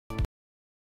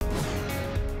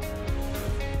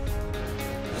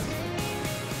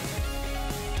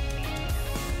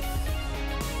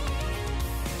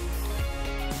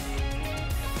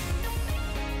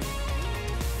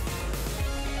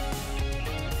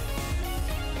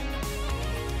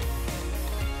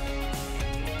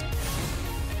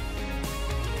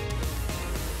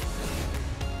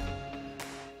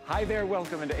Hi there,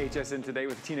 welcome into HSN Today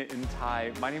with Tina and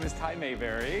Ty. My name is Ty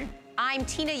Mayberry. I'm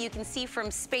Tina, you can see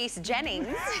from Space Jennings.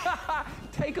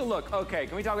 Take a look. Okay,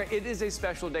 can we talk about, it is a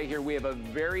special day here. We have a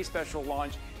very special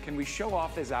launch. Can we show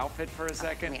off this outfit for a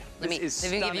second? Yeah. Let me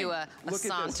give you a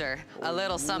saunter, a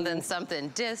little something, something.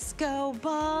 Disco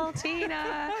ball,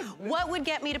 Tina. What would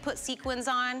get me to put sequins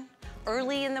on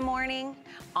early in the morning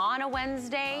on a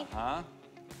Wednesday?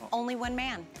 Only one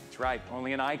man. That's right,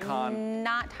 only an icon.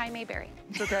 Not Ty Mayberry.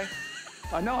 It's okay.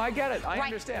 No, I get it, I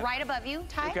understand. Right above you,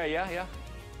 Ty. Okay, yeah.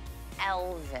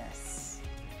 Elvis.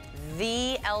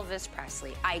 The Elvis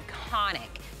Presley, iconic,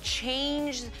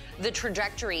 changed the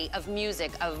trajectory of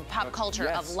music, of pop culture,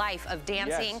 of life, of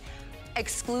dancing. Yes.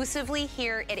 Exclusively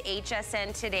here at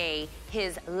HSN Today,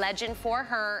 his Legend for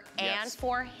Her and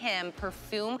for Him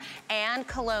perfume and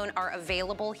cologne are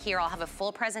available here. I'll have a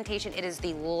full presentation. It is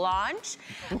the launch.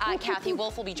 Kathy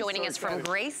Wolf will be joining us from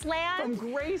Graceland. From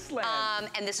Graceland.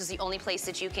 And this is the only place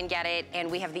that you can get it,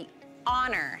 and we have the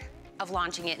honor of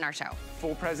launching it in our show.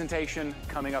 Full presentation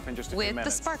coming up in just a few minutes. With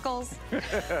the sparkles.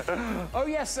 Oh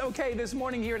yes, okay, this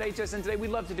morning here at HSN Today, we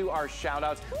love to do our shout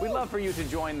outs. We'd love for you to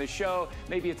join the show.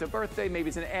 Maybe it's a birthday, maybe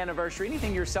it's an anniversary,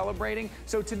 anything you're celebrating.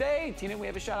 So today, Tina, we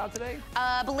have a shout out today?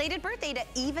 Belated birthday to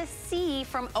Eva C.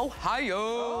 from Ohio.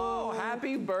 Oh,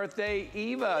 happy birthday,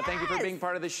 Eva. Yes. Thank you for being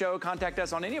part of the show. Contact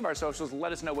us on any of our socials.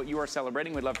 Let us know what you are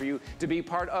celebrating. We'd love for you to be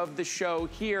part of the show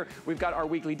here. We've got our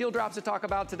weekly deal drops to talk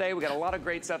about today. We've got a lot of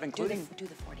great stuff, including... Do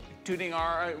the 40. Including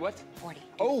our, what? 40.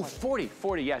 Oh,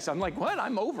 40, yes. I'm like, what?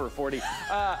 I'm over 40.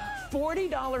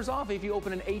 $40 off if you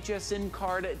open an HSN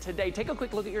card today. Take a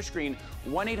quick look at your screen.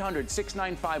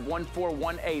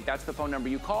 1-800-695-1418. That's the phone number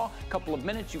you call. Couple of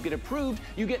minutes, you get approved.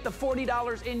 You get the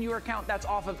 $40 in your account. That's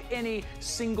off of any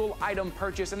single item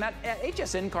purchase. And that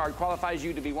HSN card qualifies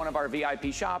you to be one of our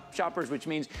VIP shoppers, which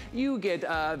means you get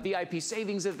VIP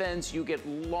savings events. You get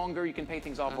longer. You can pay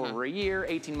things off over a year,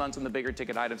 18 months on the bigger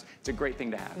ticket items. It's a great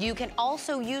thing to have. You can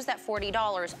also use that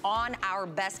 $40 on our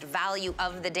best value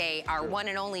of the day, our one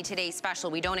and only Today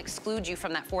special. We don't exclude you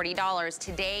from that $40.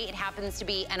 Today, it happens to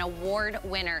be an award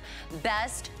winner.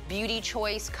 Best Beauty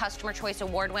Choice, Customer Choice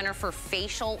Award winner for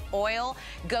facial oil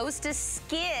goes to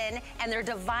Skin and their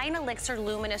Divine Elixir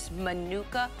Luminous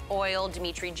Manuka Oil.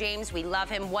 Dimitri James, we love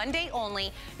him. One day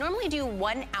only. Normally do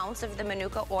 1 ounce of the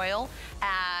Manuka oil,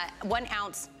 1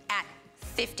 ounce at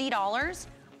 $50.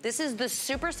 This is the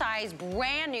supersized,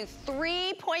 brand new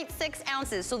 3.6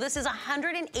 ounces. So this is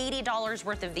 $180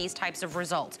 worth of these types of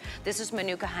results. This is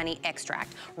Manuka honey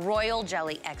extract, royal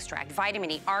jelly extract,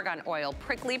 vitamin E, argan oil,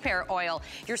 prickly pear oil.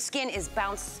 Your skin has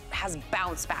bounce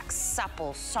back,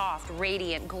 supple, soft,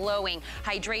 radiant, glowing,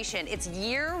 hydration. It's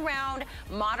year-round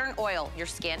modern oil. Your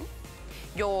skin,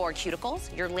 your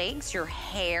cuticles, your legs, your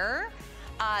hair.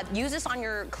 Use this on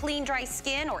your clean, dry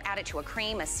skin or add it to a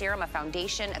cream, a serum, a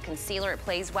foundation, a concealer. It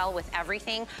plays well with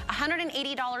everything.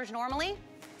 $180 normally,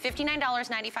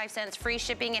 $59.95, free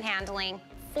shipping and handling.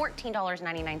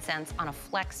 $14.99 on a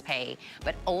flex pay,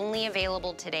 but only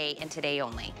available today and today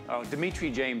only. Oh, Dimitri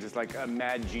James is like a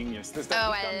mad genius. The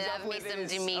stuff I he comes love up me with, some it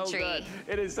is Dimitri. So good.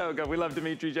 It is so good. We love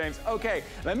Dimitri James. Okay,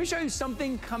 let me show you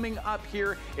something coming up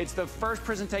here. It's the first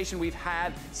presentation we've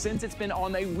had since it's been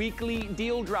on a weekly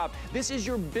deal drop. This is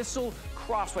your Bissell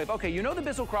Crosswave. Okay, you know the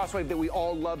Bissell Crosswave that we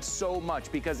all love so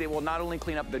much because it will not only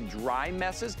clean up the dry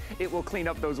messes, it will clean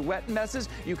up those wet messes.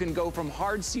 You can go from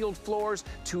hard sealed floors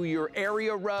to your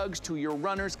area rugs to your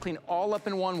runners, clean all up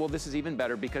in one. Well, this is even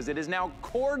better because it is now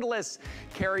cordless.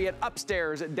 Carry it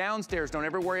upstairs, downstairs. Don't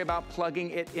ever worry about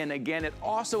plugging it in again. It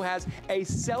also has a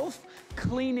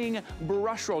self-cleaning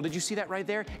brush roll. Did you see that right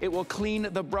there? It will clean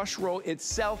the brush roll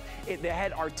itself. The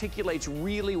head articulates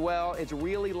really well. It's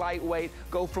really lightweight.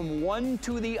 Go from one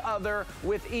to the other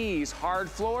with ease.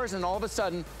 Hard floors, and all of a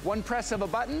sudden, one press of a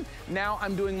button, now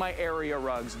I'm doing my area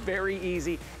rugs. Very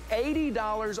easy.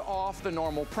 $80 off the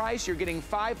normal price. You're getting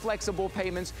 5 flexible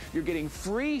payments. You're getting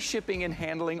free shipping and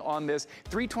handling on this.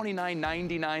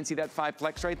 $329.99. See that 5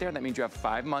 flex right there? That means you have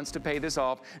 5 months to pay this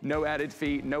off. No added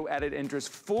fee, no added interest.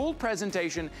 Full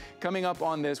presentation coming up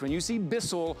on this. When you see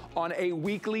Bissell on a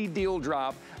weekly deal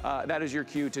drop, that is your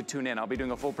cue to tune in. I'll be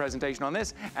doing a full presentation on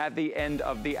this at the end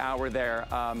of the hour there.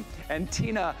 And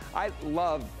Tina, I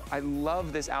love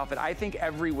this outfit. I think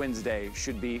every Wednesday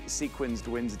should be Sequins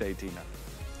Wednesday, Tina.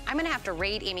 I'm gonna have to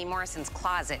raid Amy Morrison's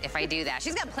closet if I do that.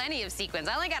 She's got plenty of sequins.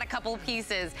 I only got a couple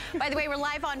pieces. By the way, we're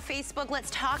live on Facebook. Let's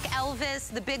talk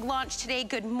Elvis, the big launch today.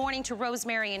 Good morning to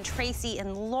Rosemary and Tracy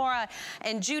and Laura.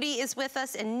 And Judy is with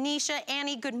us, and Nisha,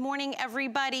 Annie, good morning,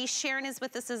 everybody. Sharon is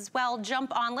with us as well.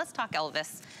 Jump on, let's talk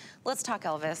Elvis. Let's talk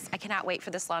Elvis. I cannot wait for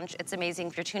this launch. It's amazing.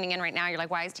 If you're tuning in right now, you're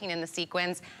like, why is Tina in the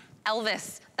sequins?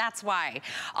 Elvis, that's why.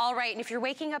 All right, and if you're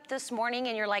waking up this morning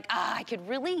and you're like, I could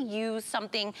really use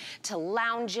something to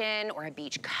lounge in, or a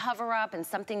beach cover up, and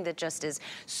something that just is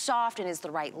soft and is the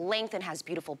right length and has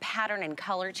beautiful pattern and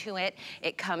color to it,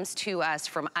 it comes to us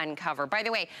from Uncover. By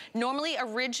the way, normally,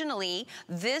 originally,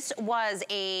 this was almost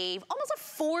a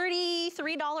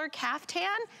 $43 caftan.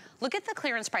 Look at the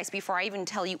clearance price before I even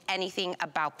tell you anything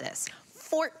about this.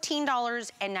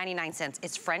 $14.99.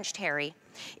 It's French terry.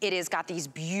 It has got these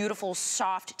beautiful,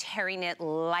 soft terry knit,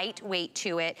 lightweight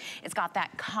to it. It's got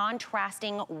that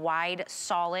contrasting, wide,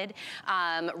 solid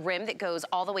rim that goes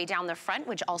all the way down the front,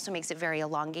 which also makes it very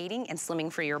elongating and slimming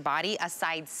for your body. A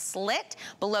side slit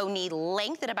below knee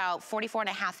length at about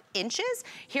 44.5 inches.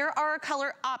 Here are our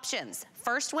color options.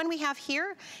 First one we have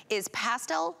here is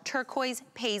pastel turquoise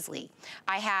paisley.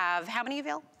 I have, how many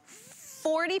available?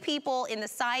 40 people in the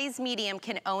size medium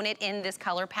can own it in this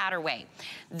color patternway.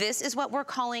 This is what we're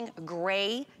calling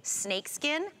gray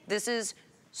snakeskin. This is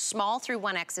small through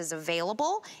 1X is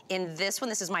available. In this one,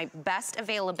 this is my best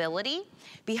availability.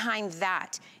 Behind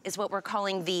that is what we're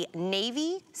calling the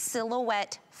navy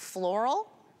silhouette floral.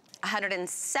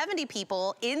 170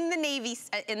 people in the navy,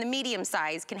 in the medium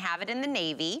size can have it in the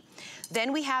navy.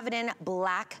 Then we have it in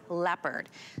black leopard.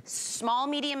 Small,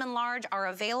 medium, and large are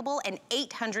available, and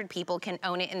 800 people can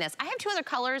own it in this. I have 2 other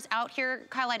colors out here.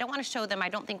 Kyle, I don't want to show them. I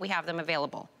don't think we have them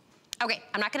available. Okay,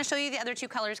 I'm not gonna show you the other 2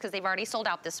 colors because they've already sold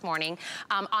out this morning.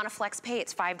 On a flex pay,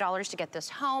 it's $5 to get this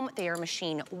home. They are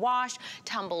machine washed,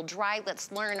 tumble dry.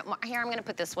 Let's learn. Here, I'm gonna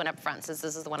put this one up front since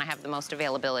this is the one I have the most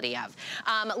availability of.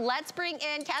 Let's bring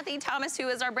in Kathy Thomas, who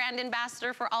is our brand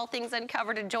ambassador for All Things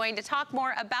Uncovered, to join to talk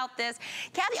more about this.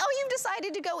 Kathy, you've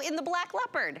decided to go in the black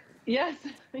leopard. Yes,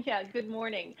 yeah, good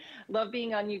morning. Love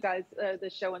being on you guys,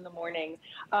 the show in the morning.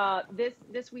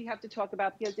 This we have to talk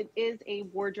about because it is a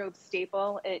wardrobe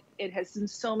staple. It has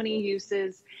so many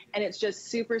uses, and it's just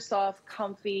super soft,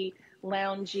 comfy,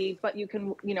 loungy, but you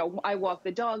can, I walk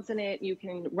the dogs in it, you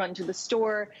can run to the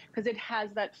store because it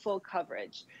has that full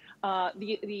coverage.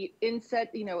 The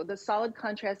inset, the solid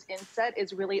contrast inset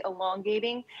is really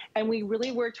elongating, and we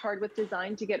really worked hard with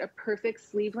design to get a perfect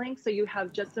sleeve length so you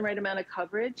have just the right amount of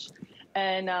coverage,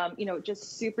 and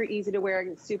just super easy to wear,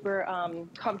 super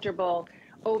comfortable.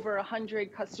 Over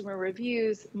 100 customer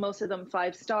reviews, most of them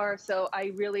 5-star. So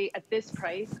I really, at this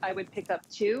price, I would pick up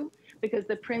 2 because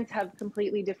the prints have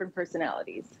completely different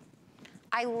personalities.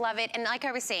 I love it, and like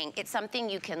I was saying, it's something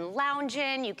you can lounge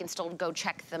in, you can still go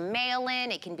check the mail in,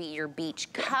 it can be your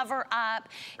beach cover up,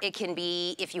 it can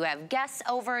be if you have guests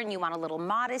over and you want a little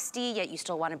modesty, yet you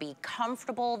still want to be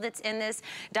comfortable that's in this.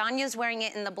 Danya's wearing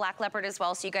it in the black leopard as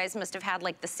well, so you guys must have had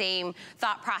like the same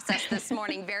thought process this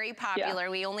morning. Very popular.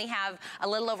 Yeah. We only have a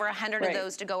little over 100 of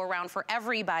those to go around for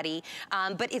everybody,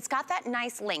 but it's got that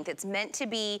nice length. It's meant to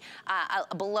be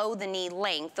below the knee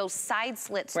length. Those side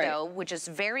slits though, which is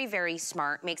very, very smart,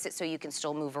 makes it so you can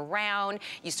still move around.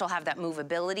 You still have that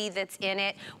movability that's in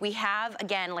it. We have,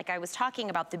 again, like I was talking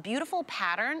about, the beautiful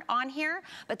pattern on here,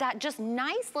 but that just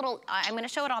nice little, I'm gonna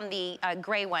show it on the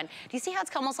gray one. Do you see how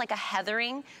it's almost like a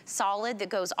heathering solid that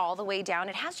goes all the way down?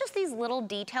 It has just these little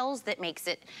details that makes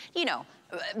it,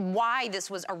 why this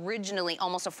was originally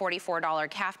almost a $44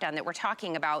 caftan that we're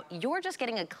talking about. You're just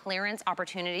getting a clearance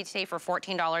opportunity today for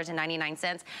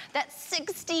 $14.99. That's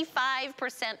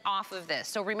 65% off of this.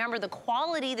 So remember, the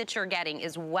quality that you're getting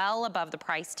is well above the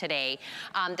price today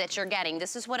that you're getting.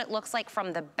 This is what it looks like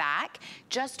from the back,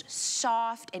 just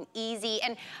soft and easy.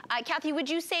 And Kathy, would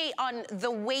you say on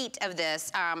the weight of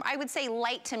this, I would say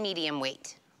light to medium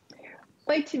weight?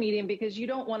 Light to medium, because you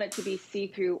don't want it to be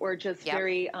see-through or just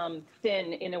very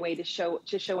thin in a way to show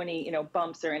any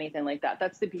bumps or anything like that.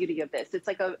 That's the beauty of this. It's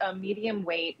like a medium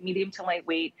weight, medium to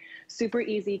lightweight, super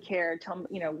easy care,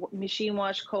 machine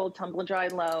wash cold, tumble dry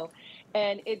low,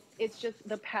 and it's just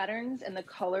the patterns and the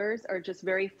colors are just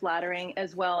very flattering,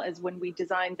 as well as when we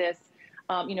designed this.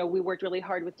 We worked really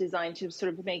hard with design to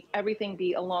sort of make everything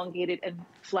be elongated and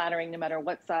flattering no matter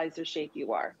what size or shape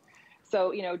you are.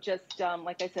 So, just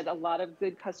like I said, a lot of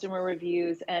good customer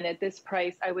reviews. And at this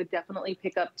price, I would definitely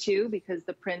pick up 2 because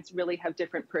the prints really have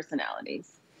different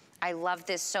personalities. I love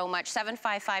this so much.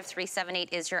 755378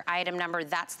 is your item number.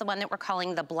 That's the one that we're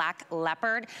calling the black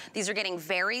leopard. These are getting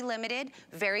very limited,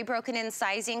 very broken in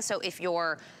sizing. So if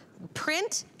your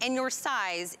print and your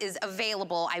size is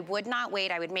available, I would not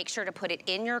wait. I would make sure to put it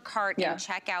in your cart and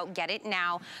check out, get it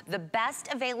now. The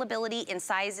best availability in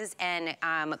sizes and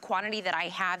quantity that I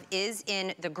have is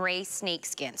in the gray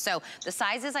snakeskin. So the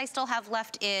sizes I still have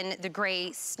left in the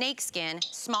gray snakeskin: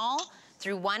 small,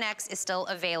 through 1X is still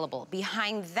available.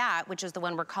 Behind that, which is the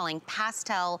one we're calling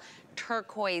pastel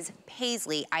turquoise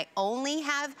paisley, I only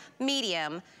have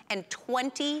medium, and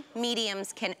 20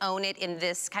 mediums can own it in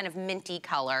this kind of minty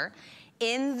color.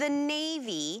 In the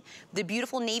navy, the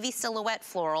beautiful navy silhouette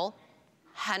floral,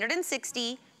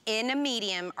 160 in a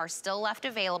medium are still left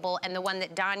available, and the one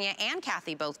that Danya and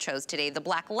Kathy both chose today, the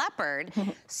black leopard,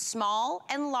 small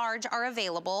and large are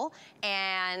available,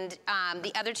 and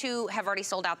the other two have already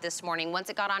sold out this morning. Once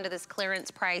it got onto this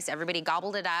clearance price, everybody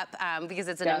gobbled it up because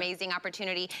it's an amazing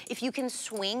opportunity. If you can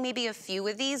swing maybe a few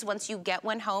of these once you get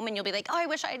one home, and you'll be like, oh, I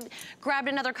wish I'd grabbed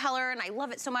another color, and I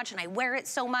love it so much, and I wear it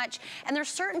so much. And there's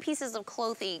certain pieces of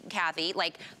clothing, Kathy,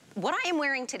 like what I am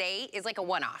wearing today is like a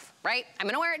one-off, right? I'm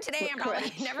gonna wear it today, I'm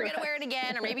probably never gonna wear it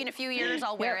again, or maybe in a few years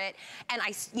I'll wear it. And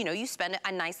you spend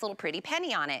a nice little pretty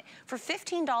penny on it. For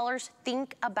 $15,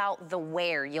 think about the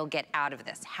wear you'll get out of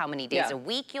this. How many days a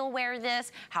week you'll wear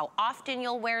this, how often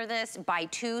you'll wear this, buy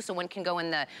two so one can go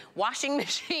in the washing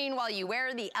machine while you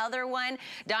wear the other one.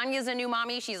 Danya's a new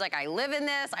mommy, she's like, I live in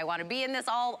this, I wanna be in this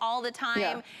all the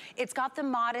time. It's got the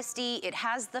modesty, it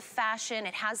has the fashion,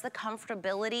 it has the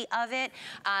comfortability of it.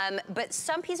 But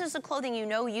some pieces of clothing,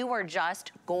 you are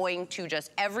just going to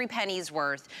every penny's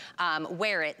worth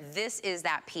wear it. This is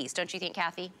that piece, don't you think,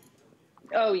 Kathy?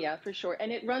 Oh yeah, for sure.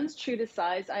 And it runs true to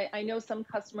size. I know some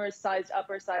customers sized up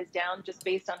or sized down just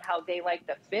based on how they like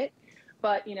the fit.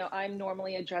 But I'm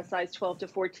normally a dress size 12 to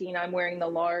 14. I'm wearing the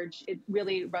large. It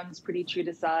really runs pretty true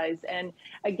to size. And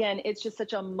again, it's just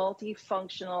such a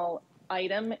multifunctional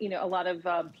item. A lot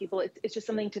of people, it's just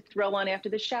something to throw on after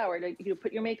the shower to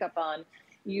put your makeup on.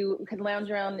 You can lounge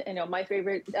around. My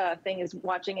favorite thing is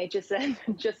watching HSN,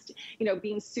 just,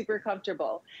 being super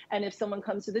comfortable. And if someone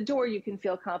comes to the door, you can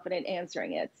feel confident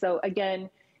answering it. So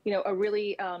again, a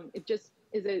really, it just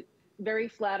is a very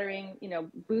flattering,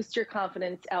 boost your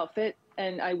confidence outfit.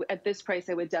 And at this price,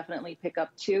 I would definitely pick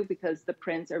up two because the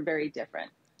prints are very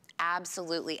different.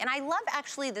 Absolutely. And I love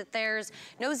actually that there's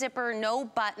no zipper, no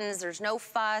buttons, there's no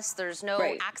fuss, there's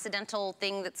no accidental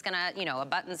thing that's gonna, a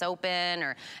button's open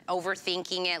or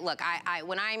overthinking it. Look,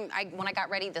 when I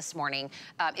got ready this morning,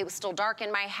 it was still dark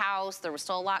in my house, there was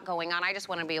still a lot going on. I just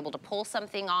want to be able to pull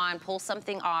something on, pull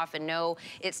something off, and know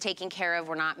it's taken care of.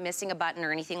 We're not missing a button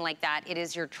or anything like that. It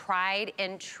is your tried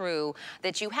and true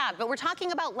that you have. But we're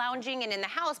talking about lounging and in the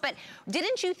house, but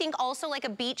didn't you think also like a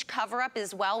beach cover-up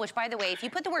as well, which by the way, if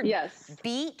you put the word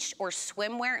beach or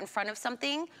swimwear in front of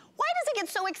something, why does it get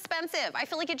so expensive? I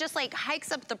feel like it just like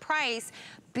hikes up the price.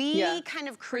 Be kind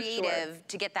of creative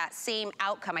to get that same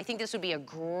outcome. I think this would be a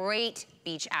great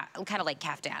beach, kind of like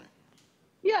caftan.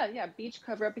 Yeah, beach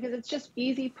cover up because it's just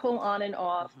easy pull on and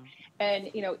off.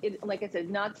 And, like I said,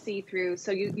 not see-through,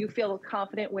 so you feel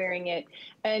confident wearing it.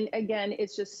 And again,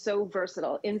 it's just so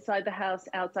versatile. Inside the house,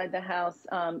 outside the house,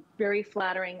 very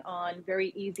flattering on,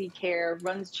 very easy care,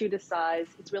 runs true to size.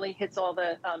 It really hits all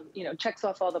the, checks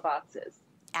off all the boxes.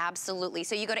 Absolutely.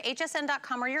 So you go to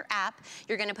hsn.com or your app,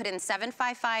 you're gonna put in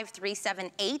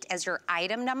 755378 as your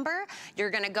item number. You're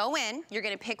gonna go in, you're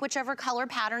gonna pick whichever color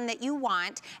pattern that you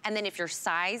want, and then if your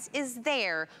size is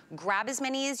there, grab as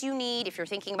many as you need. If you're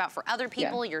thinking about for other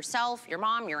people, yourself, your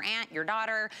mom, your aunt, your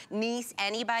daughter, niece,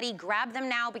 anybody, grab them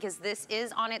now because this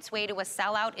is on its way to a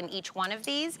sellout in each one of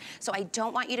these. So I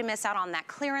don't want you to miss out on that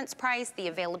clearance price, the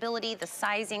availability, the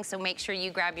sizing, so make sure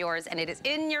you grab yours and it is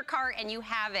in your cart and you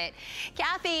have it.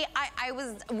 Kathy,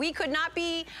 we could not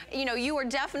be, you were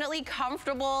definitely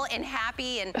comfortable and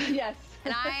happy and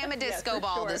and I am a disco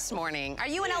ball this morning. Are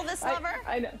you an Elvis lover?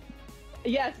 I know.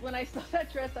 Yes, when I saw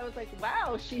that dress, I was like,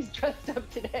 wow, she's dressed up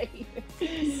today.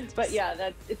 But yeah,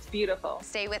 it's beautiful.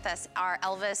 Stay with us. Our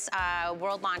Elvis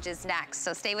World Launch is next.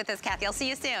 So stay with us, Kathy. I'll see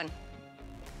you soon.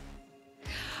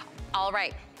 All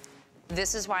right.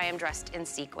 This is why I'm dressed in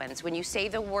sequins. When you say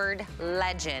the word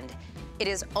legend, it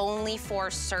is only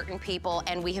for certain people,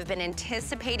 and we have been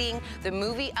anticipating the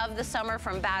movie of the summer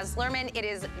from Baz Luhrmann. It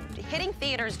is hitting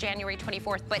theaters January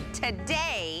 24th, but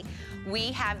today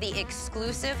we have the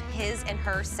exclusive his and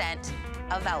her scent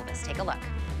of Elvis. Take a look.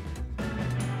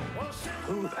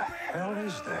 Who the hell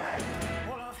is that?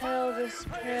 Elvis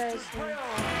Presley.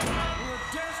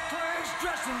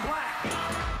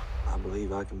 I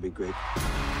believe I can be great.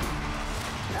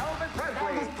 Elvis Presley.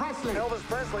 Elvis Presley. Elvis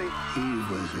Presley. He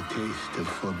was a taste of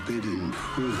forbidden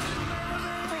fruit.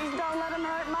 Please don't let him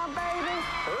hurt my baby.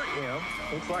 Hurt him?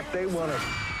 Looks like they want to.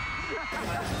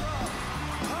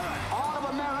 All of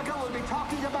America will be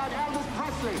talking about Elvis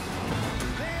Presley.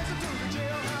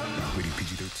 Rated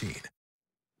PG-13.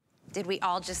 Did we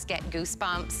all just get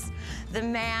goosebumps? the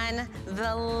man,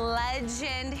 the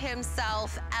legend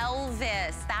himself,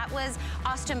 Elvis. That was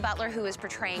Austin Butler who is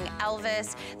portraying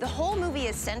Elvis. The whole movie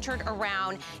is centered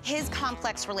around his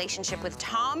complex relationship with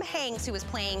Tom Hanks, who was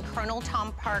playing Colonel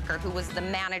Tom Parker, who was the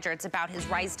manager. It's about his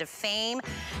rise to fame.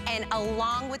 And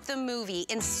along with the movie,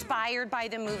 inspired by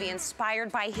the movie,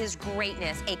 inspired by his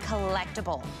greatness, a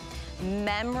collectible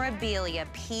memorabilia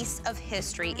piece of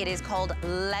history. It is called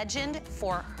Legend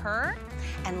for Her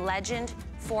and Legend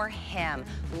for Him.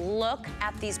 Look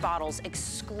at these bottles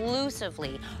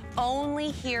exclusively, only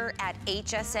here at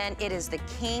HSN. It is the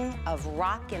king of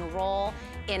rock and roll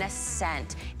in a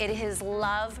scent. It is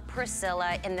Love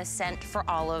Priscilla in the scent for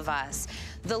all of us.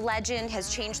 The legend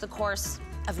has changed the course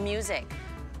of music,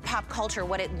 pop culture,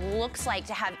 what it looks like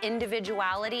to have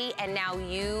individuality, and now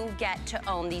you get to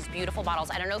own these beautiful bottles.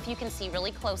 I don't know if you can see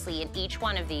really closely in each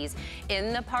one of these.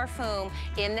 In the Parfum,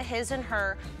 in the His and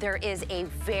Her, there is a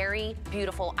very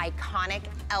beautiful, iconic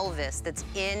Elvis that's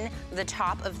in the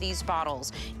top of these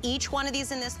bottles. Each one of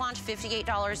these in this launch,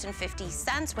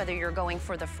 $58.50, whether you're going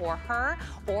for the For Her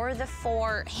or the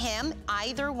For Him,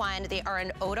 either one, they are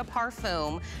an eau de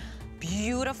parfum.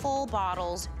 Beautiful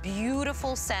bottles,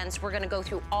 beautiful scents. We're gonna go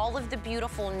through all of the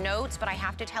beautiful notes, but I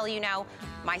have to tell you now,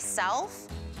 myself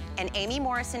and Amy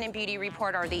Morrison in Beauty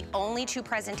Report are the only two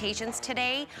presentations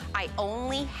today. I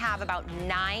only have about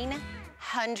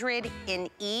 900 in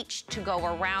each to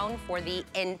go around for the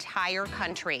entire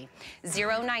country.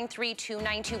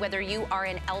 093292, whether you are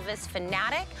an Elvis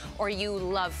fanatic or you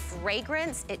love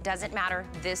fragrance, it doesn't matter,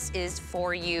 this is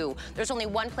for you. There's only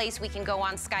one place we can go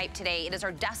on Skype today. It is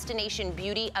our Destination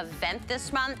Beauty event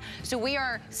this month. So we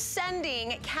are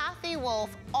sending Kathy Wolf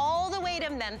all the way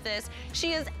to Memphis.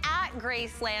 She is at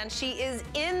Graceland. She is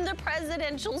in the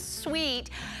presidential suite.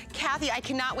 Kathy, I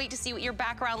cannot wait to see what your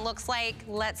background looks like.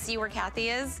 Let's see where Kathy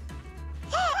is.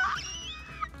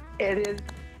 It is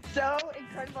so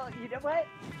incredible. You know what?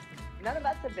 None of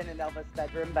us have been in Elvis'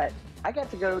 bedroom, but I got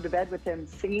to go to bed with him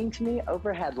singing to me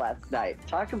overhead last night.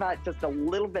 Talk about just a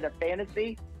little bit of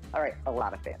fantasy. All right, a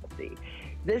lot of fantasy.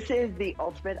 This is the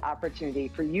ultimate opportunity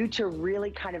for you to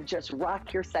really kind of just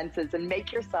rock your senses and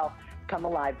make yourself come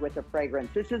alive with a fragrance.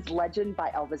 This is Legend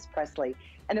by Elvis Presley,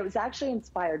 and it was actually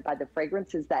inspired by the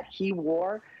fragrances that he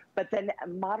wore, but then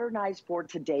modernized for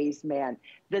today's man.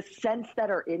 The scents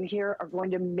that are in here are going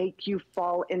to make you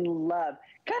fall in love.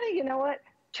 Kind of, you know what?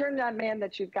 Turn that man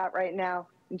that you've got right now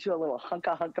into a little hunk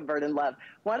of verdant love.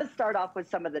 Want to start off with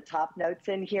some of the top notes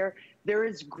in here. There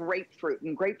is grapefruit,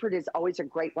 and grapefruit is always a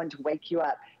great one to wake you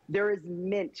up. There is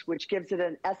mint, which gives it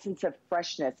an essence of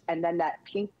freshness, and then that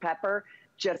pink pepper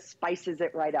just spices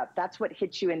it right up. That's what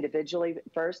hits you individually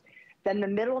first. Then the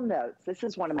middle notes, this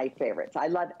is one of my favorites. I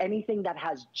love anything that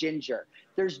has ginger.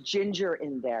 There's ginger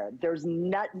in there. There's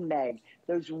nutmeg,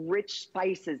 those rich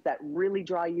spices that really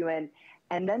draw you in.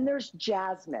 And then there's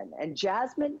jasmine. And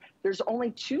jasmine, there's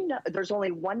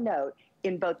only one note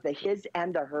in both the his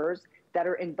and the hers that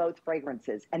are in both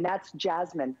fragrances, and that's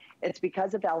jasmine. It's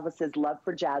because of Elvis's love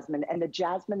for jasmine and the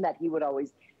jasmine that he would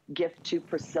always gift to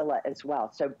Priscilla as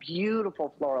well. So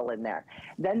beautiful floral in there.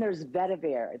 Then there's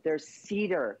vetiver, there's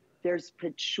cedar, there's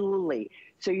patchouli.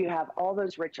 So you have all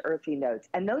those rich earthy notes.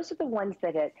 And those are the ones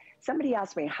that hit. Somebody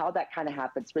asked me how that kind of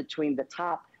happens between the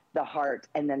top, the heart,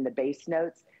 and then the base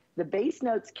notes. The base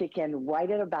notes kick in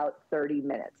right at about 30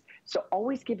 minutes. So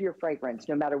always give your fragrance,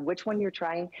 no matter which one you're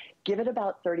trying, give it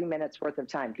about 30 minutes worth of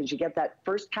time, because you get that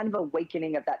first kind of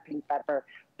awakening of that pink pepper,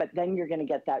 but then you're going to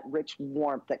get that rich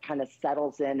warmth that kind of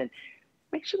settles in and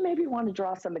makes you maybe want to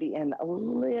draw somebody in a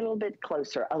little bit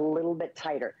closer, a little bit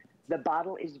tighter. The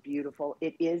bottle is beautiful.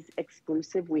 It is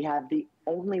exclusive. We have the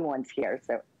only ones here.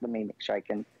 So let me make sure I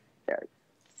can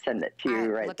send it to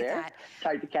you right there. It's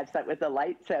hard to catch that with the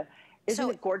light. So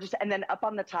isn't it gorgeous? And then up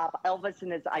on the top, Elvis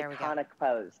in his iconic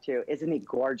pose, too. Isn't he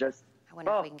gorgeous? I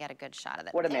wonder if we can get a good shot of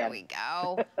that. What a man. There we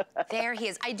go. There he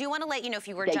is. I do want to let you know, if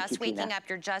you were just waking up,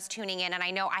 you're just tuning in, and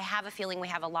I know I have a feeling we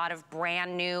have a lot of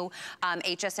brand new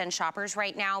HSN shoppers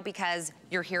right now, because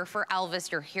you're here for Elvis,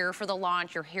 you're here for the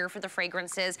launch, you're here for the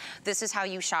fragrances. This is how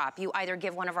you shop. You either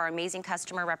give one of our amazing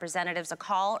customer representatives a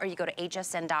call, or you go to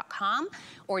hsn.com,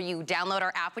 or you download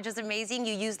our app, which is amazing.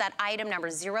 You use that item number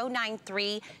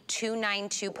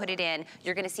 093292, put it in.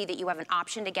 You're going to see that you have an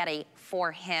option to get a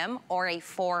for him or a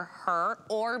for her,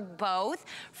 or both.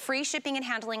 Free shipping and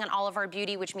handling on all of our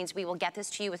beauty, which means we will get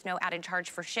this to you with no added charge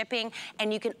for shipping.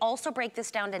 And you can also break this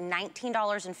down to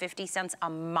 $19.50 a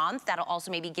month. That'll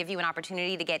also maybe give you an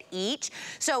opportunity to get each.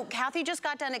 So Kathy just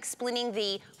got done explaining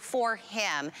the for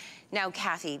him. Now,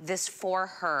 Kathy, this For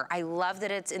Her, I love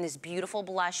that it's in this beautiful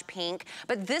blush pink,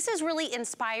 but this is really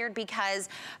inspired because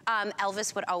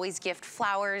Elvis would always gift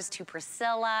flowers to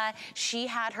Priscilla. She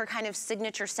had her kind of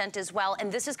signature scent as well,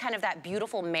 and this is kind of that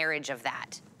beautiful marriage of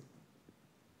that.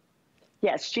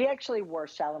 Yes, she actually wore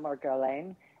Shalimar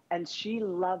Guerlain, and she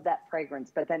loved that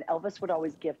fragrance, but then Elvis would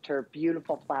always gift her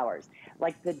beautiful flowers,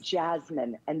 like the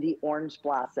jasmine and the orange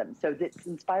blossom. So it's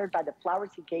inspired by the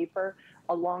flowers he gave her,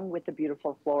 along with the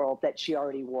beautiful floral that she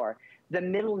already wore. The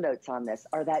middle notes on this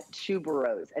are that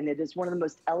tuberose, and it is one of the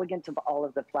most elegant of all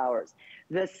of the flowers.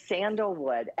 The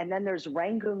sandalwood, and then there's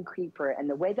Rangoon creeper, and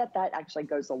the way that that actually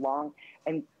goes along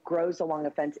and grows along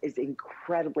a fence is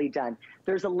incredibly done.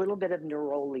 There's a little bit of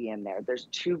neroli in there. There's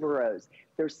tuberose.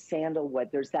 There's sandalwood.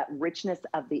 There's that richness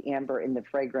of the amber in the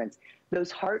fragrance.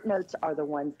 Those heart notes are the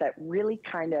ones that really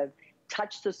kind of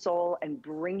touch the soul and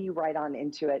bring you right on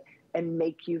into it and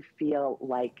make you feel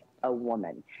like a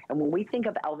woman. And when we think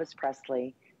of Elvis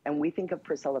Presley and we think of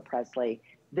Priscilla Presley,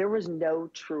 there was no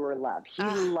truer love. He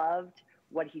loved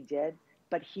what he did,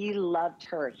 but he loved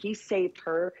her. He saved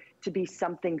her to be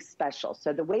something special.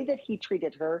 So the way that he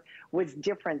treated her was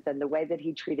different than the way that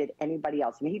he treated anybody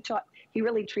else. And he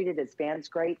really treated his fans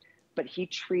great, but he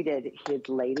treated his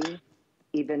lady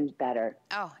even better.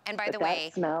 Oh, and by but the that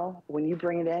way, smell, when you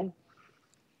bring it in,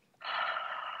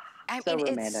 so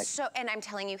romantic. It's so, and I'm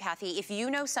telling you, Kathy, if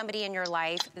you know somebody in your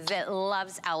life that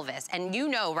loves Elvis, and you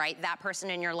know, right, that person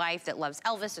in your life that loves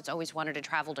Elvis, that's always wanted to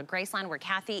travel to Graceland where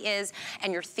Kathy is,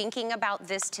 and you're thinking about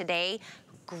this today,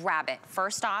 grab it.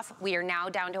 First off, we are now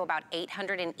down to about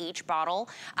 800 in each bottle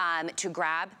to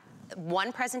grab.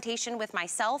 One presentation with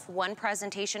myself, one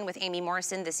presentation with Amy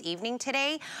Morrison this evening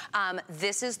today.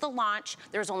 This is the launch.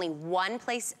 There's only one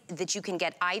place that you can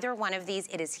get either one of these.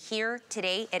 It is here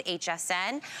today at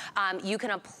HSN. You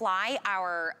can apply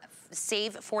our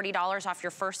save $40 off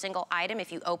your first single item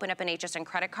if you open up an HSN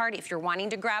credit card. If you're wanting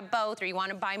to grab both or you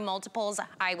want to buy multiples,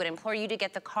 I would implore you to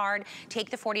get the card. Take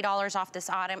the $40 off this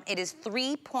item. It is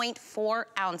 3.4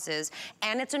 ounces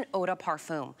and it's an eau de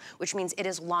parfum, which means it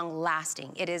is long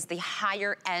lasting. It is the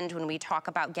higher end when we talk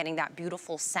about getting that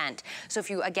beautiful scent. So if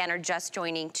you, again, are just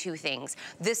joining, two things.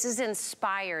 This is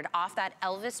inspired off that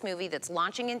Elvis movie that's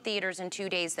launching in theaters in 2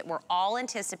 days that we're all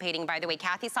anticipating. By the way,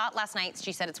 Kathy saw it last night.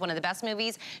 She said it's one of the best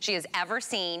movies she has ever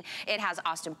seen. It has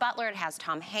Austin Butler, it has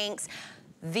Tom Hanks.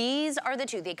 These are the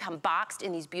two. They come boxed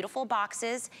in these beautiful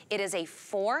boxes. It is a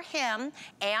for him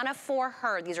and a for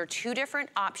her. These are two different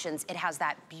options. It has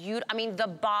that beauty. I mean, the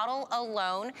bottle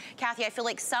alone, Kathy, I feel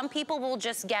like some people will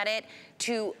just get it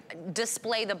to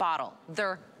display the bottle.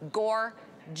 They're gorgeous.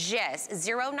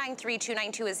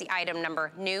 093292 is the item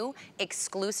number. New,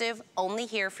 exclusive, only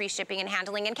here, free shipping and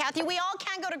handling. And Kathy, we all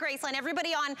can go to Graceland. Everybody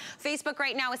on Facebook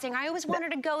right now is saying, I always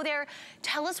wanted to go there.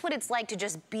 Tell us what it's like to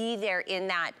just be there in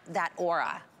that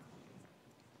aura.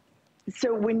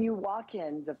 So when you walk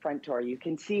in the front door, you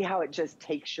can see how it just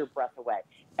takes your breath away.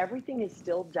 Everything is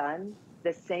still done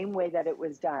the same way that it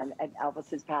was done at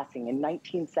Elvis's passing in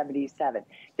 1977.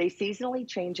 They seasonally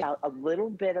change out a little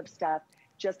bit of stuff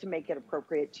just to make it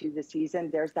appropriate to the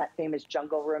season. There's that famous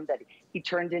jungle room that he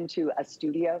turned into a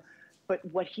studio. But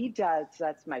what he does,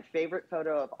 that's my favorite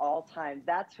photo of all time.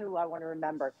 That's who I want to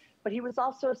remember. But he was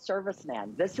also a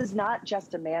serviceman. This is not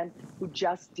just a man who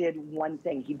just did one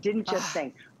thing. He didn't just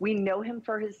sing. We know him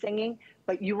for his singing,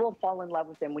 but you will fall in love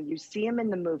with him. When you see him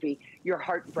in the movie, your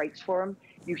heart breaks for him.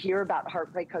 You hear about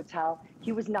Heartbreak Hotel.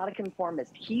 He was not a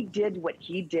conformist. He did what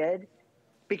he did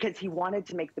because he wanted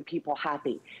to make the people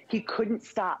happy. He couldn't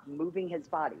stop moving his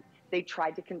body. They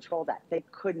tried to control that. They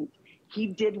couldn't. He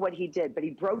did what he did, but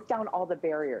he broke down all the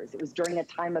barriers. It was during a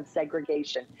time of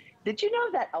segregation. Did you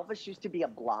know that Elvis used to be a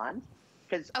blonde?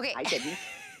 Because I didn't.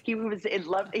 He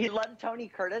loved Tony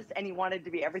Curtis, and he wanted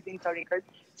to be everything Tony Curtis.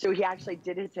 So he actually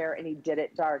did his hair, and he did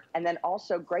it dark. And then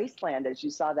also Graceland, as you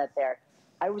saw that there.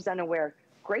 I was unaware.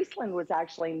 Graceland was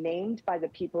actually named by the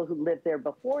people who lived there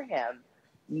before him,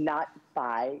 not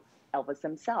by Elvis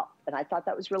himself. And I thought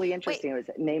that was really interesting. It was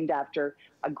named after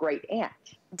a great aunt.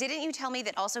 Didn't you tell me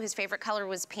that also his favorite color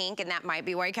was pink, and that might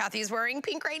be why Kathy's wearing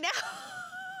pink right now?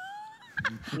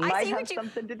 Might have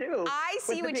something to do. I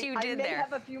see what you did there. I may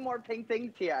have a few more pink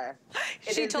things here.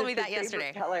 She told me that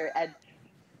yesterday. Color. And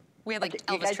we had like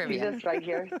Elvis you guys trivia. See this right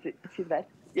here? See that?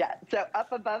 Yeah. So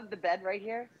up above the bed right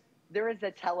here, there is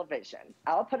a television.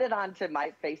 I'll put it onto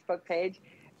my Facebook page.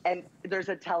 And there's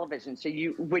a television. So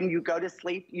when you go to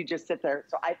sleep, you just sit there.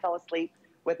 So I fell asleep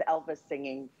with Elvis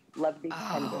singing love me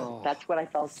tender. That's what I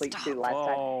fell asleep to last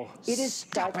time. It is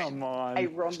such a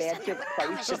romantic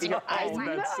place to be.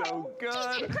 That's so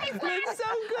good. It's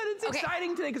so good. It's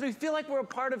exciting today because we feel like we're a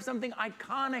part of something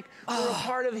iconic. We're a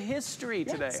part of history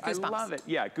today. I love it.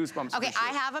 Yeah, goosebumps. Okay, I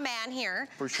have a man here.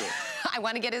 For sure. I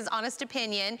want to get his honest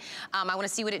opinion. I want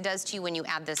to see what it does to you when you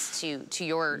add this to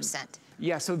your scent.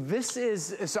 Yeah, so this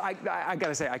is, so I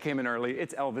gotta say, I came in early.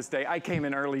 It's Elvis Day. I came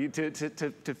in early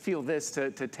to feel this, to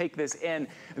take this in.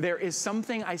 There is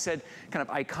something, I said, kind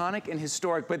of iconic and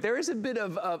historic, but there is a bit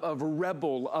of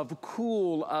rebel, of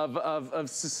cool, of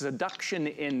seduction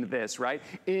in this, right?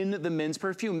 In the men's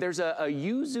perfume. There's a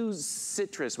yuzu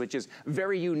citrus, which is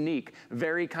very unique,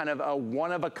 very kind of a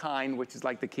one-of-a-kind, which is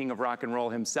like the king of rock and roll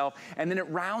himself. And then it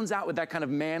rounds out with that kind of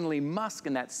manly musk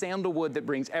and that sandalwood that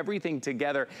brings everything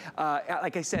together.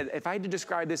 Like I said, if I had to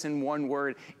describe this in one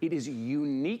word, it is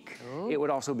unique. It would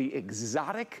also be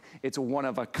exotic. It's one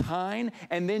of a kind.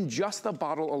 And then just the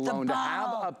bottle alone, to have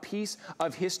a piece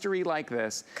of history like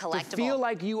this, to feel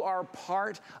like you are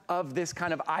part of this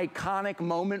kind of iconic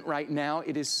moment right now,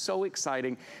 it is so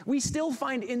exciting. We still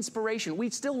find inspiration. We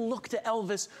still look to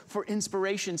Elvis for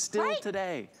inspiration still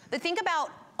today. But think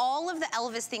about all of the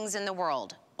Elvis things in the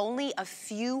world. Only a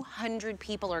few hundred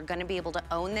people are gonna be able to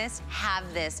own this,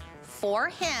 have this for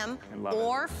him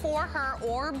or for her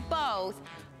or both.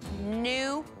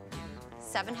 New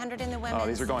 700 in the women's. Oh,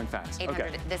 these are going fast. 800,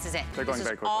 okay. This is it. They're going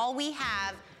very quickly. All we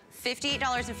have.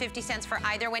 $58.50 for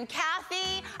either win.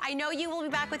 Kathy, I know you will be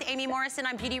back with Amy Morrison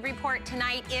on Beauty Report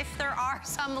tonight if there are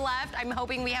some left. I'm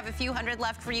hoping we have a few hundred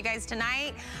left for you guys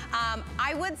tonight.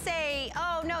 I would say,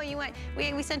 oh no, you went,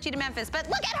 we sent you to Memphis, but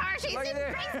look at her, she's in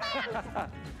Graceland.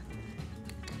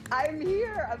 I'm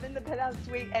here, I'm in the penthouse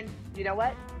suite, and you know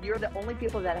what? You're the only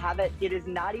people that have it. It is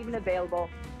not even available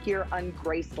here on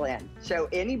Graceland. So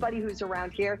anybody who's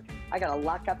around here, I gotta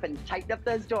lock up and tighten up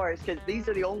those doors because these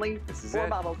are the only 4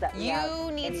 bottles that we have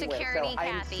You need anywhere. security, so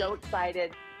Kathy. I'm so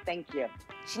excited. Thank you.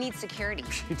 She needs security.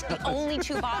 The only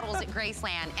 2 bottles at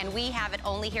Graceland, and we have it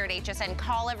only here at HSN.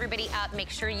 Call everybody up. Make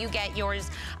sure you get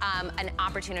yours an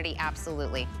opportunity.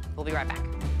 Absolutely. We'll be right back.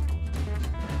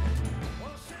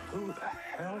 Who the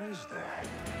hell is that?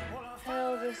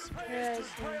 Elvis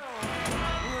Presley.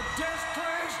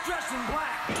 Dressed in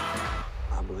black.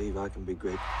 I believe I can be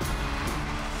great.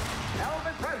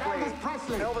 Elvis Presley. Elvis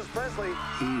Presley. Elvis Presley.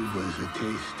 He was a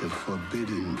taste of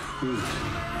forbidden fruit.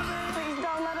 Please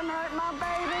don't let him hurt my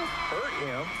baby. Hurt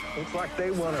him? Looks like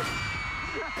they want to.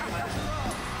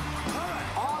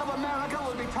 All of America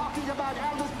will be talking about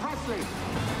Elvis Presley.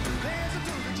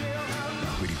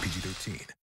 Rated PG-13.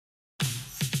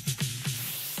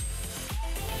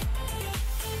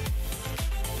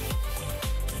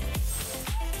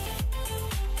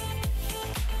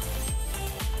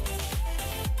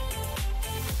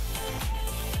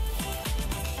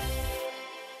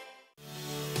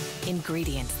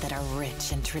 Ingredients that are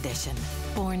rich in tradition,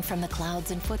 born from the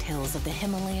clouds and foothills of the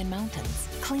Himalayan mountains.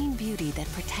 Clean beauty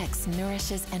that protects,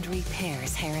 nourishes, and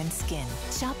repairs hair and skin.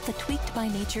 Shop the Tweaked by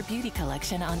Nature Beauty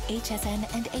Collection on HSN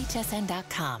and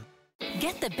hsn.com.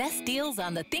 Get the best deals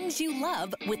on the things you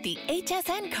love with the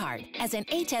HSN card. As an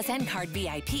HSN card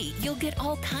VIP, you'll get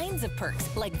all kinds of perks,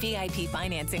 like VIP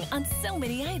financing on so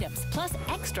many items, plus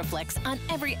extra flex on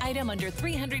every item under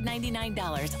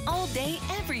 $399 all day,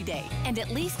 every day, and at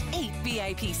least 8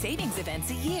 VIP savings events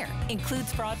a year.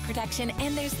 Includes fraud protection,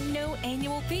 and there's no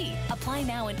annual fee. Apply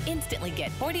now and instantly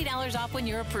get $40 off when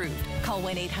you're approved. Call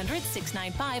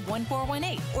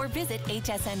 1-800-695-1418 or visit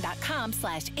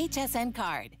hsn.com/HSN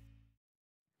card.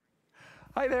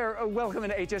 Hi there, welcome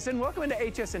into HSN. Welcome into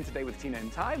HSN Today with Tina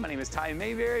and Ty. My name is Ty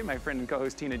Mayberry. My friend and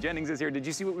co-host Tina Jennings is here. Did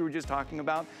you see what we were just talking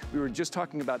about? We were just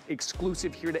talking about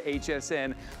exclusive here to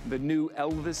HSN, the new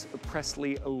Elvis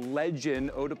Presley legend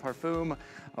Eau de Parfum.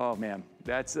 Oh man,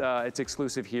 that's it's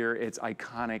exclusive here. It's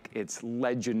iconic. It's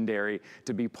legendary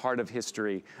to be part of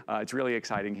history. It's really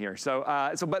exciting here.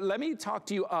 But let me talk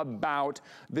to you about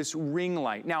this ring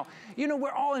light. Now, you know,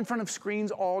 we're all in front of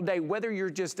screens all day, whether you're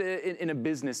just in a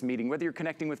business meeting, whether you're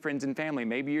connecting with friends and family,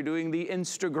 maybe you're doing the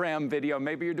Instagram video,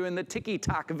 maybe you're doing the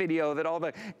TikTok video that all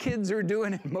the kids are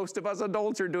doing and most of us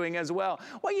adults are doing as well.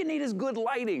 What you need is good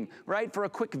lighting, right? For a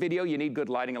quick video, you need good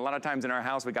lighting. A lot of times in our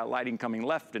house, we got lighting coming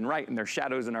left and right, and there's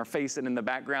shadows in our face and in the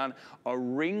background. A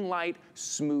ring light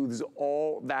smooths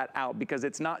all that out because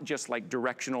it's not just like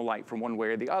directional light from one way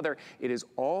or the other. It is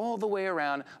all the way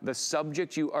around the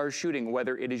subject you are shooting,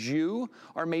 whether it is you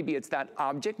or maybe it's that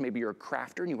object. Maybe you're a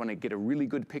crafter and you want to get a really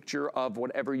good picture of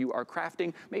whatever you are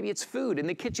crafting. Maybe it's food in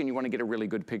the kitchen. You want to get a really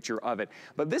good picture of it.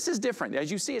 But this is different. As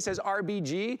you see, it says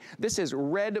RBG. This is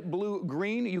red, blue,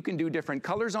 green. You can do different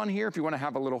colors on here if you want to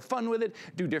have a little fun with it,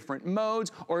 do different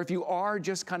modes, or if you are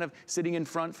just kind of sitting in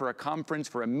front for a conference,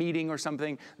 for a meeting or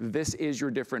something, this is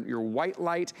your white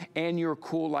light and your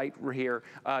cool light here.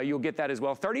 You'll get that as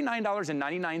well.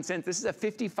 $39.99. This is a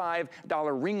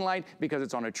 $55 ring light because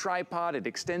it's on a tripod. It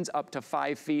extends up to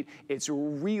 5 feet. It's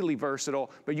really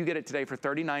versatile, but you get it today for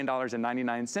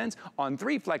 $39.99 on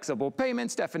 3 flexible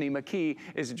payments. Stephanie McKee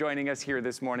is joining us here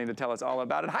this morning to tell us all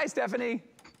about it. Hi, Stephanie.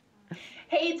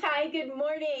 Hey, Ty, good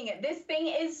morning. This thing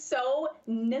is so,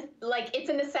 it's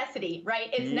a necessity, right?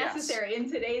 It's necessary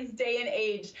in today's day and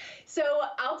age. So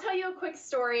I'll tell you a quick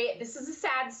story. This is a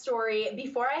sad story.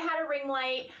 Before I had a ring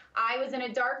light, I was in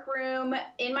a dark room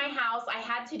in my house. I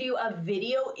had to do a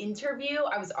video interview.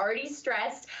 I was already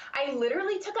stressed. I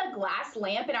literally took a glass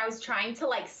lamp and I was trying to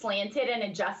slant it and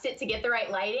adjust it to get the right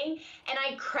lighting. And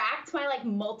I cracked my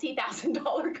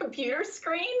multi-$1,000 computer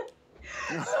screen.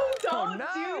 So don't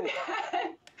do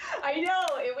that. I know,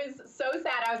 it was so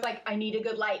sad. I was like, I need a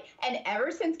good light. And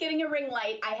ever since getting a ring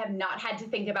light, I have not had to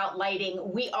think about lighting.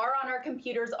 We are on our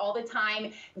computers all the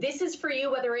time. This is for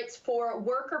you, whether it's for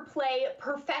work or play,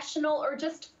 professional, or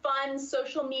just fun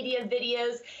social media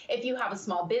videos. If you have a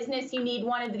small business, you need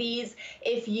one of these.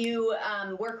 If you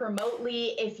work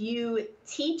remotely, if you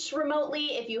teach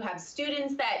remotely, if you have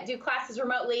students that do classes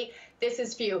remotely, this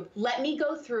is for you. Let me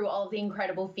go through all of the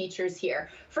incredible features here.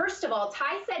 First of all,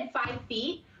 Ty said 5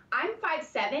 feet. I'm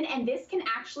 5'7", and this can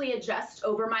actually adjust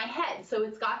over my head. So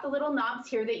it's got the little knobs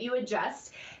here that you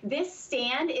adjust. This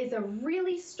stand is a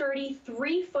really sturdy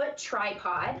 3-foot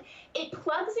tripod. It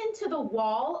plugs into the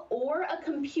wall or a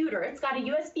computer. It's got a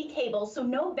USB cable, so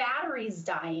no batteries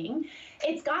dying.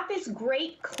 It's got this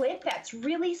great clip that's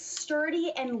really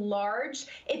sturdy and large.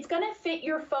 It's gonna fit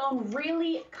your phone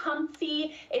really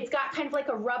comfy. It's got kind of like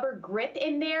a rubber grip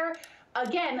in there.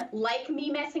 Again, like me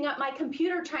messing up my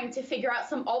computer trying to figure out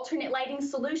some alternate lighting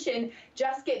solution,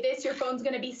 just get this, your phone's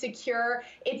gonna be secure.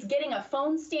 It's getting a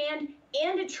phone stand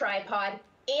and a tripod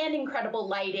and incredible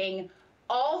lighting,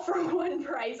 all for one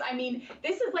price. I mean,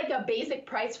 this is like a basic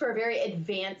price for a very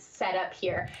advanced setup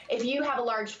here. If you have a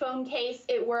large phone case,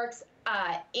 it works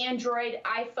Android,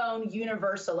 iPhone,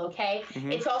 universal, okay?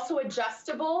 It's also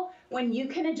adjustable when you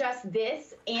can adjust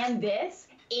this, and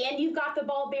you've got the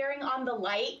ball bearing on the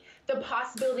light. The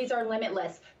possibilities are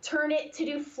limitless. Turn it to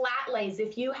do flat lays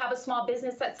if you have a small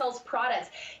business that sells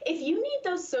products. If you need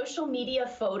those social media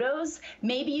photos,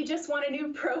 maybe you just want a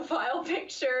new profile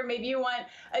picture, maybe you want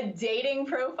a dating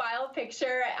profile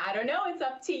picture, I don't know, it's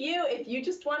up to you. If you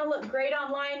just want to look great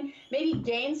online, maybe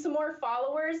gain some more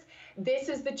followers, this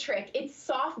is the trick. It's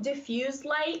soft diffused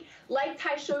light. Like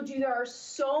Ty showed you, there are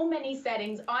so many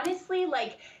settings. Honestly,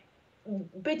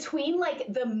 between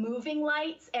the moving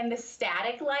lights and the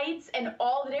static lights and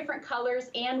all the different colors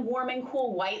and warm and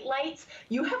cool white lights,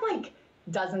 you have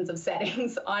dozens of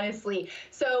settings, honestly.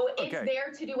 So it's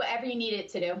there to do whatever you need it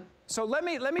to do. So let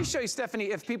me show you,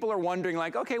 Stephanie, if people are wondering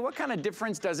okay, what kind of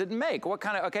difference does it make? What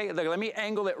kind of, let me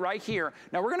angle it right here.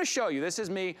 Now we're gonna show you, this is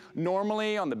me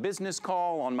normally on the business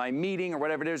call, on my meeting or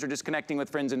whatever it is, or just connecting with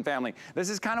friends and family. This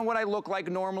is kind of what I look like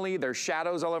normally. There's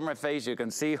shadows all over my face. You can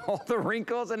see all the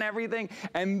wrinkles and everything.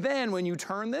 And then when you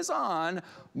turn this on,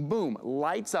 boom,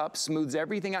 lights up, smooths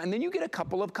everything out. And then you get a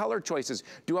couple of color choices.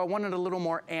 Do I want it a little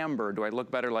more amber? Do I look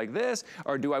better like this?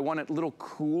 Or do I want it a little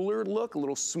cooler look, a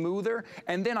little smoother?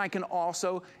 And then I can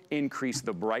also increase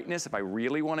the brightness if I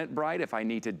really want it bright, if I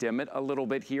need to dim it a little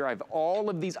bit here. I have all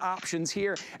of these options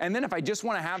here. And then if I just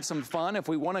want to have some fun, if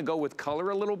we want to go with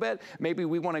color a little bit, maybe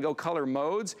we want to go color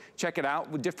modes, check it out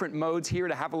with different modes here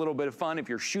to have a little bit of fun. If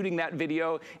you're shooting that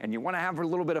video and you want to have a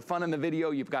little bit of fun in the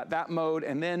video, you've got that mode.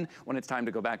 And then when it's time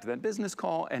to go back to that business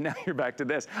call, and now you're back to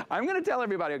this. I'm going to tell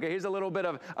everybody, okay, here's a little bit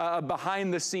of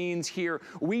behind the scenes here.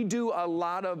 We do a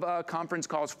lot of conference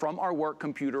calls from our work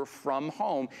computer from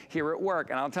home here at work.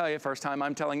 And I'll tell you, first time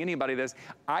I'm telling anybody this,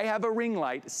 I have a ring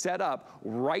light set up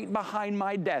right behind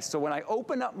my desk. So when I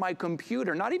open up my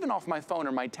computer, not even off my phone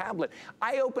or my tablet,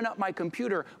 I open up my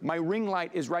computer, my ring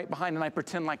light is right behind, and I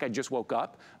pretend like I just woke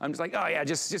up. I'm just like, oh yeah,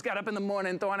 just got up in the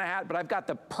morning, throwing a hat, but I've got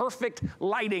the perfect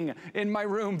lighting in my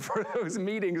room for those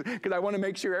meetings because I want to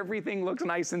make sure everything looks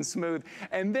nice and smooth.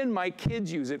 And then my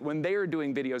kids use it when they are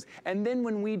doing videos. And then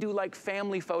when we do like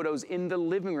family photos in the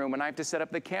living room and I have to set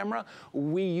up the camera,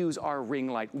 we use our ring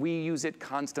light. We use it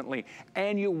constantly.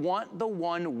 And you want the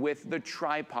one with the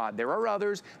tripod. There are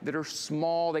others that are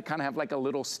small, they kind of have like a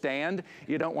little stand.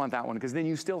 You don't want that one because then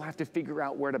you still have to figure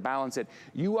out where to balance it.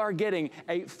 You are getting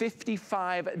a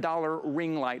 $55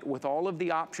 ring light with all of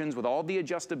the options, with all the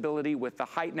adjustability, with the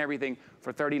height and everything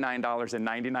for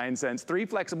 $39.99. 3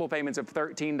 flexible payments of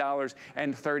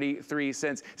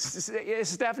 $13.33.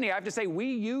 Stephanie, I have to say, we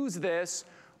use this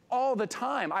all the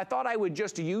time. I thought I would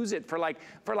just use it for like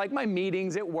my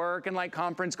meetings at work and like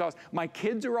conference calls. My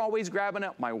kids are always grabbing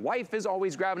it. My wife is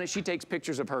always grabbing it. She takes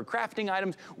pictures of her crafting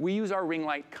items. We use our ring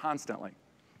light constantly.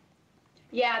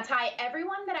 Yeah, Ty,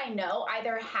 everyone that I know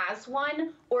either has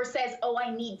one or says, oh,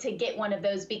 I need to get one of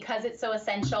those because it's so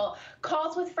essential.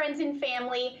 Calls with friends and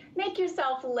family, make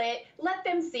yourself lit, let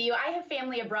them see you. I have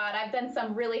family abroad. I've done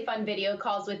some really fun video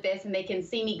calls with this and they can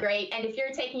see me great. And if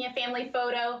you're taking a family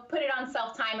photo, put it on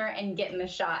self-timer and get in the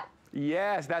shot.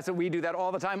 Yes, that's what we do that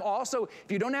all the time. Also,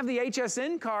 if you don't have the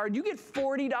HSN card, you get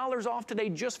 $40 off today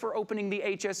just for opening the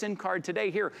HSN card today.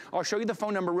 Here, I'll show you the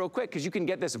phone number real quick because you can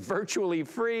get this virtually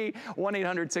free.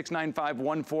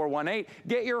 1-800-695-1418.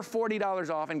 Get your $40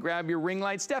 off and grab your ring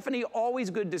light. Stephanie, always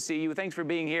good to see you. Thanks for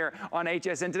being here on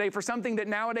HSN Today for something that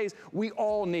nowadays we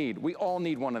all need. We all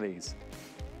need one of these.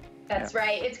 That's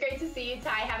right. It's great to see you, Ty.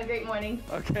 Have a great morning.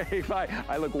 Okay, bye.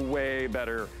 I look way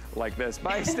better like this.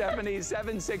 Bye, Stephanie.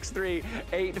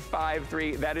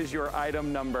 763-853. That is your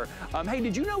item number. Hey,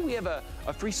 did you know we have a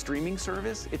free streaming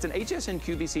service? It's an HSN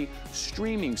QVC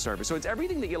streaming service. So it's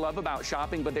everything that you love about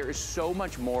shopping, but there is so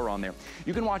much more on there.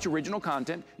 You can watch original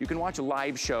content. You can watch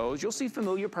live shows. You'll see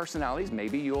familiar personalities.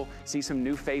 Maybe you'll see some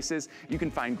new faces. You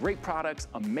can find great products,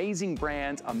 amazing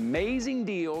brands, amazing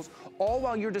deals, all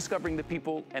while you're discovering the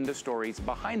people and the stories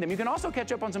behind them. You can also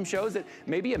catch up on some shows that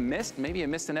maybe you missed. Maybe you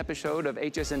missed an episode of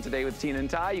HSN Today with Tina and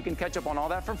Ty. You can catch up on all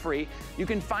that for free. You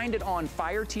can find it on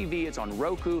Fire TV. It's on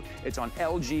Roku. It's on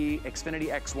LG, Xfinity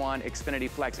X1, Xfinity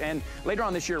Flex. And later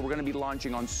on this year, we're going to be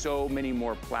launching on so many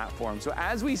more platforms. So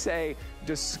as we say,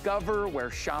 discover where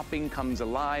shopping comes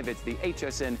alive. It's the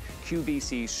HSN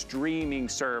QVC streaming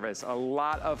service. A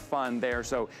lot of fun there,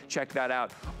 so check that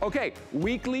out. Okay,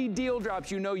 weekly deal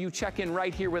drops. You know you check in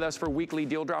right here with us for weekly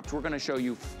deal drops. We're going to show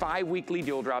you 5 weekly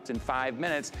deal drops in 5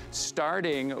 minutes,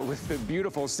 starting with the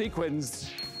beautiful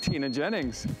sequins, Tina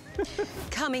Jennings.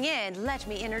 Coming in, let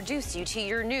me introduce you to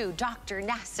your new Dr.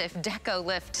 Nassif Deco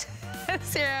Lift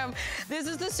serum. This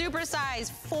is the super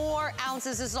size, 4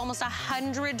 ounces. This is almost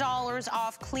 $100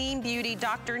 off. Clean Beauty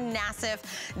Dr. Nassif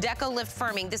Deco Lift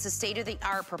Firming. This is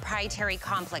state-of-the-art proprietary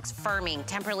complex firming,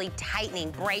 temporarily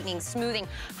tightening, brightening, smoothing,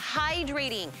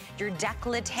 hydrating your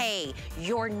décolleté,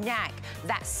 your neck.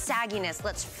 That sagginess,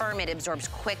 let's firm it. Absorbs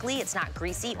quickly. It's not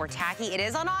greasy or tacky. It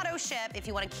is on auto ship if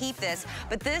you want to keep this,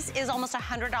 but this is almost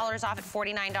 $100 off at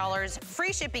 $49.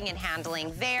 Free shipping and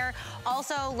handling there.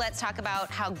 Also, let's talk about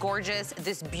how gorgeous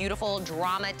this beautiful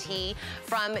drama tee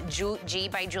from G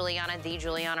by Juliana, the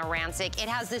Juliana Rancic. It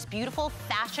has this beautiful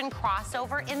fashion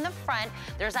crossover in the front.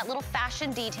 There's that little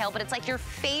fashion detail, but it's like your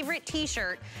favorite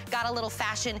t-shirt got a little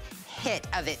fashion hit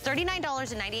of it.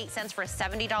 $39.98 for a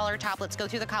 $70 top. Let's go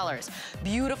through the colors.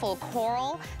 Beautiful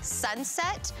coral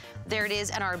sunset. There it is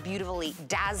in our beautifully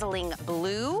dazzling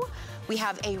blue. We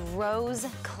have a rose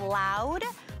cloud.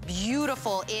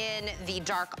 Beautiful in the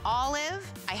dark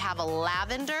olive. I have a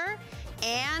lavender.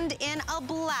 And in a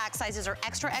black. Sizes are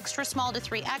extra, extra small to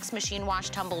 3X, machine wash,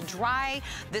 tumble dry.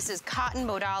 This is cotton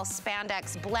modal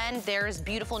spandex blend. There's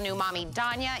beautiful new Mommy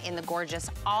Danya in the gorgeous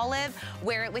olive.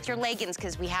 Wear it with your leggings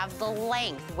because we have the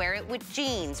length. Wear it with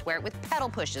jeans, wear it with pedal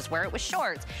pushes, wear it with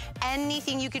shorts.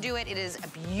 Anything you could do it. It is a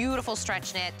beautiful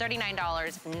stretch knit,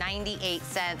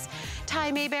 $39.98.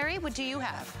 Ty Mayberry, what do you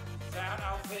have? That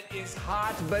outfit is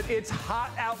hot, but it's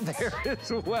hot out there as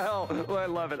well. Oh, I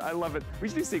love it, I love it. We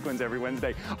should do sequins every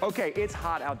Wednesday. Okay, it's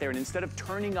hot out there, and instead of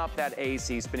turning up that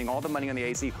AC, spending all the money on the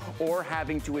AC, or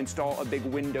having to install a big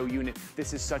window unit,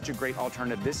 this is such a great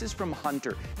alternative. This is from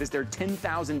Hunter. This is their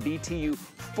 10,000 BTU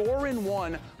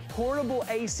 4-in-1 portable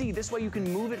AC. This way you can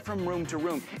move it from room to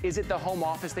room. Is it the home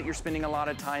office that you're spending a lot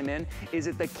of time in? Is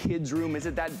it the kids' room? Is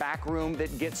it that back room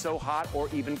that gets so hot or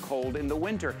even cold in the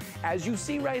winter? As you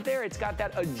see right there, it's got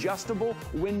that adjustable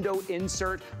window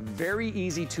insert, very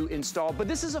easy to install, but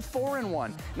this is a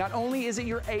 4-in-1. Not only is it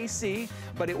your AC,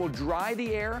 but it will dry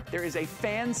the air. There is a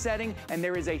fan setting and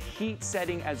there is a heat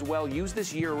setting as well. Use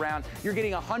this year round. You're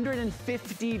getting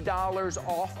 $150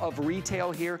 off of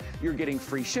retail here. You're getting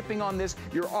free shipping on this.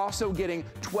 You're also getting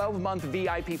 12-month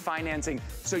VIP financing,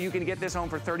 so you can get this home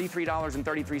for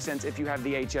 $33.33 if you have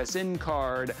the HSN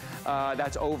card.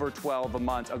 That's over 12 a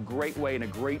month. A great way and a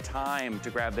great time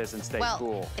to grab this and stay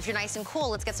cool. If you're nice and cool,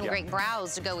 let's get some great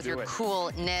brows to go with your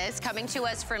coolness. Coming to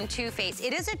us from Too Faced.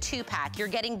 It is a 2-pack. You're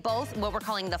getting both what we're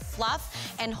calling the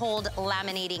Fluff and Hold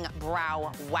Laminating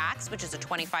Brow Wax, which is a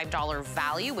 $25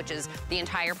 value, which is the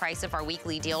entire price of our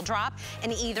weekly deal drop.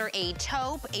 And either a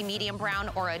taupe, a medium brown,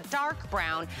 or a dark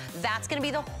brown, that's gonna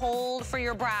be the hold for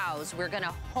your brows. We're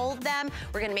gonna hold them.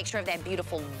 We're gonna make sure of that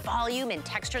beautiful volume and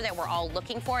texture that we're all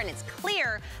looking for, and it's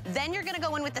clear. Then you're gonna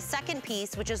go in with the second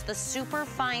piece, which is the Super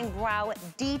Fine Brow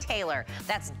Detailer.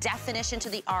 That's definition to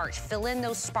the arch. Fill in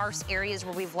those sparse areas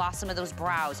where we've lost some of those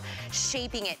brows.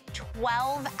 Shaping it,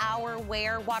 12-hour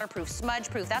wear, waterproof,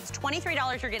 smudge-proof. That's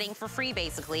 $23 you're getting for free,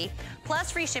 basically,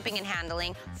 plus free shipping and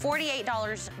handling.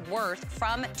 $48 worth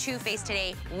from Too Faced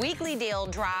today. Weekly deal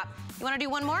drop. You want to do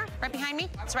one more? Right behind me?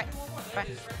 That's right.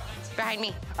 Behind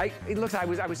me. Look, I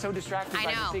was so distracted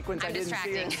by the sequence. I didn't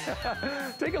see it.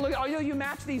 Take a look. Oh, you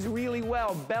match these really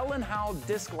well. Bell & Howell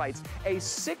disc lights, a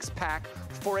 6-pack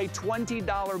for a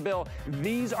 $20 bill.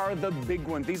 These are the big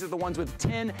ones. These are the ones with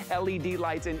 10 LED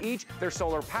lights in each. They're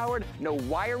solar powered, no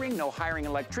wiring, no hiring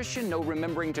an electrician, no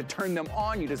remembering to turn them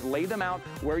on. You just lay them out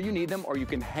where you need them, or you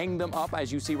can hang them up,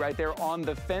 as you see right there on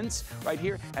the fence right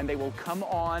here, and they will come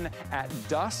on at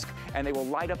dusk, and they will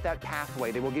light up that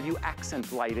pathway. They will give you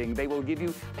accent lighting. They will give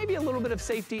you maybe a little bit of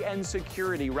safety and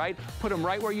security, right? Put them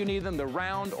right where you need them, the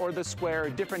round or the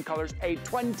square, different colors, a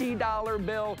 $20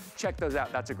 bill. Check those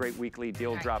out. That's a great weekly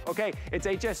deal drop. Okay, it's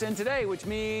HSN Today, which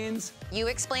means... You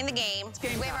explain the game. It's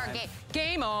game we have our game.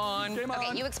 Game on. Game on.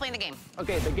 Okay, you explain the game.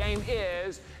 Okay, the game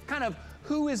is kind of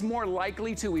who is more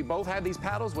likely to. We both have these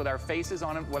paddles with our faces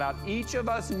on them. Without each of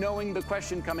us knowing the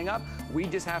question coming up, we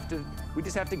just have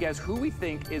to guess who we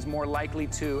think is more likely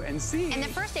to, and see. And the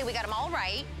first day we got them all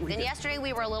right. Then yesterday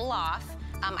we were a little off.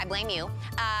 I blame you.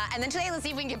 And then today, let's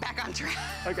see if we can get back on track.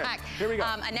 Okay, here we go.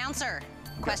 Announcer,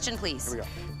 question please. Here we go.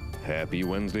 Happy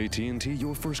Wednesday, TNT.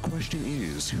 Your first question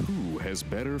is, who has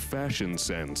better fashion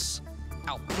sense?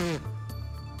 Oh.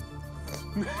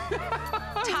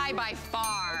 Ty by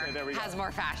far has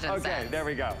more fashion sense. Okay, there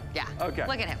we go. Yeah. Okay.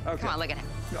 Look at him. Okay. Come on, look at him.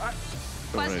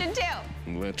 Question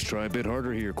 2. Let's try a bit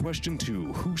harder here. Question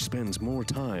 2. Who spends more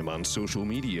time on social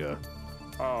media?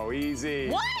 Oh, easy.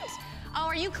 What? Oh,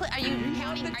 are you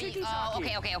counting?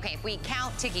 Okay. If we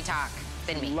count TikTok,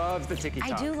 then me. Loves the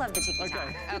TikTok. I do love the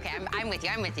TikTok. Okay, I'm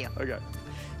with you. Okay.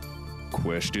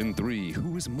 Question 3.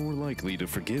 Who is more likely to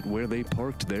forget where they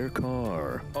parked their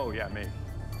car? Oh, yeah, me.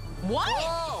 What?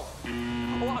 Whoa!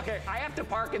 Well, okay, I have to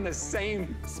park in the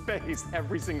same space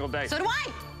every single day. So do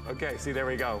I. Okay, see, there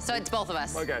we go. So it's both of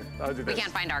us. Okay, I'll do this. We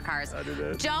can't find our cars. I'll do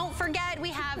this. Don't forget, we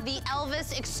have the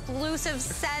Elvis exclusive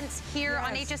scents here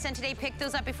on HSN Today. Pick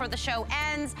those up before the show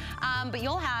ends. But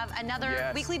you'll have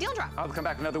another weekly deal drop. I'll come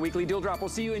back with another weekly deal drop. We'll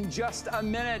see you in just a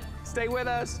minute. Stay with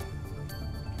us.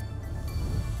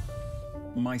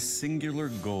 My singular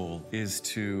goal is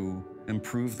to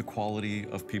improve the quality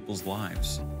of people's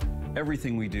lives.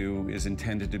 Everything we do is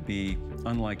intended to be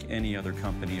unlike any other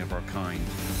company of our kind.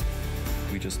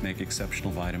 We just make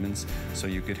exceptional vitamins so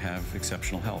you could have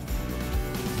exceptional health.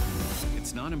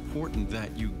 It's not important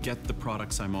that you get the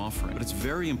products I'm offering, but it's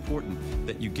very important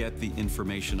that you get the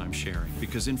information I'm sharing,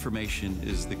 because information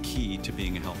is the key to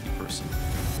being a healthy person.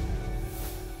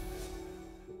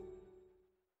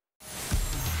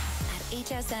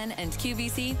 HSN and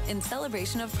QVC in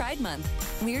celebration of Pride Month.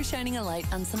 We're shining a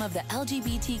light on some of the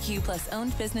LGBTQ+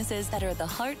 owned businesses that are at the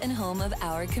heart and home of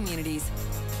our communities.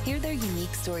 Hear their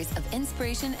unique stories of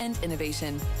inspiration and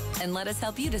innovation. And let us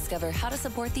help you discover how to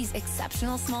support these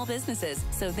exceptional small businesses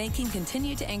so they can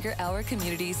continue to anchor our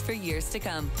communities for years to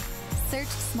come. Search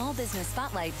Small Business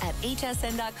Spotlight at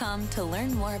hsn.com to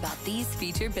learn more about these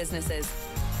featured businesses.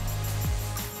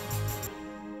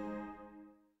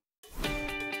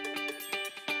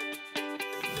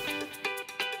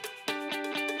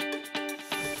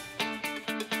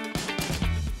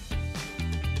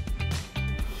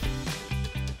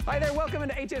 Hi there, welcome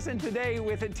into HSN Today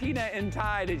with Tina and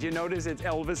Ty. Did you notice it's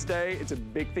Elvis Day? It's a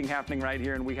big thing happening right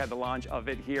here, and we had the launch of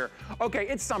it here. Okay,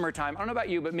 it's summertime. I don't know about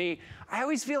you, but me, I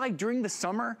always feel like during the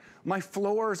summer, my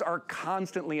floors are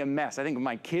constantly a mess. I think when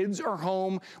my kids are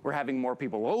home, we're having more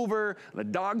people over, the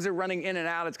dogs are running in and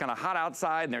out, it's kind of hot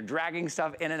outside, and they're dragging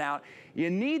stuff in and out. You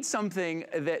need something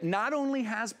that not only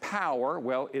has power,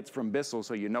 well, it's from Bissell,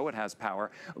 so you know it has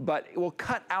power, but it will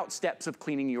cut out steps of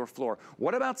cleaning your floor.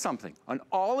 What about something, an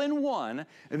all-in-one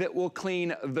that will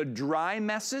clean the dry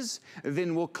messes,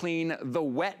 then will clean the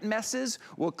wet messes,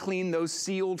 will clean those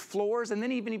sealed floors, and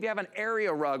then even if you have an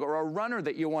area rug or a runner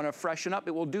that you want to freshen up,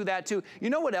 it will do that too. You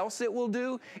know what else it will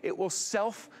do? It will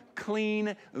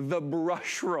self-clean the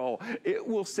brush roll. It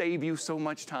will save you so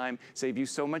much time, save you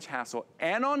so much hassle.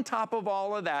 And on top of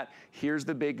all of that, here's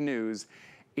the big news.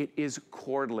 It is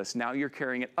cordless. Now you're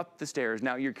carrying it up the stairs.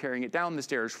 Now you're carrying it down the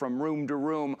stairs from room to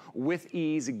room with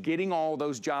ease, getting all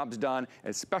those jobs done,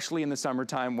 especially in the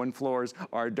summertime when floors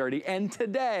are dirty. And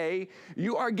today,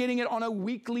 you are getting it on a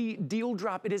weekly deal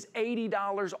drop. It is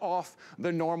 $80 off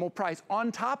the normal price.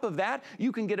 On top of that,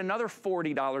 you can get another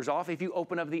 $40 off if you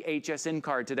open up the HSN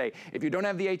card today. If you don't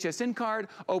have the HSN card,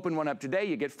 open one up today.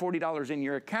 You get $40 in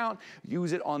your account.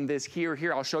 Use it on this here.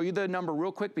 I'll show you the number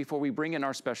real quick before we bring in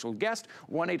our special guest.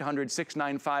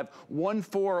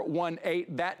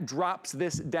 1-800-695-1418. That drops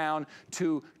this down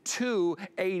to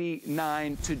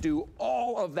 $289 to do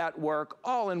all of that work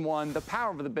all in one. The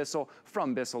power of the Bissell.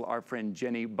 From Bissell, our friend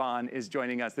Jenny Bond is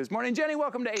joining us this morning. Jenny,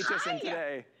 welcome to HSN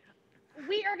Today.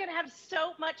 We are going to have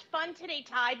so much fun today,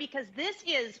 Ty, because this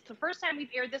is the first time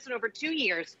we've aired this in over 2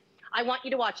 years. I want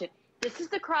you to watch it. This is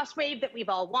the Crosswave that we've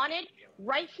all wanted.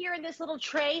 Right here in this little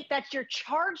tray, that's your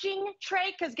charging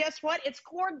tray, because guess what? It's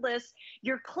cordless,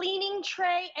 your cleaning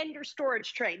tray, and your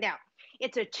storage tray. Now,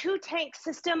 it's a 2-tank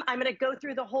system. I'm going to go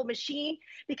through the whole machine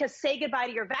because say goodbye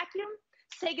to your vacuum.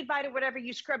 Say goodbye to whatever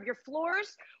you scrub your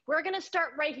floors. We're going to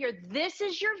start right here. This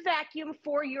is your vacuum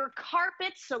for your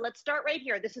carpets. So let's start right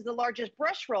here. This is the largest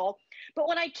brush roll. But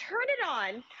when I turn it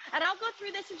on, and I'll go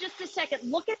through this in just a second,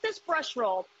 look at this brush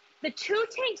roll. The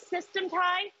 2-tank system,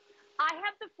 Ty, I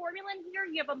have the formula in here.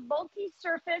 You have a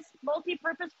multi-surface,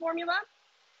 multi-purpose formula.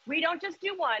 We don't just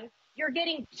do one. You're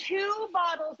getting 2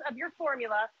 bottles of your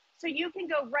formula, so you can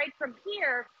go right from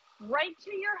here, right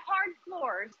to your hard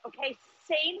floors, okay?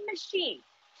 Same machine,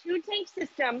 2-tank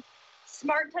system,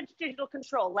 smart touch digital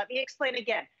control. Let me explain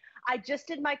again. I just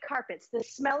did my carpets. The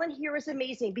smell in here is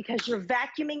amazing because you're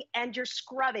vacuuming and you're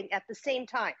scrubbing at the same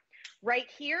time. Right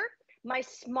here, my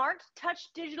smart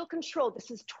touch digital control.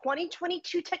 This is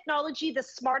 2022 technology, the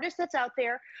smartest that's out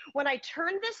there. When I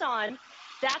turn this on,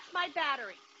 that's my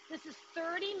battery. This is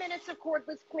 30 minutes of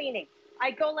cordless cleaning. I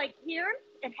go like here,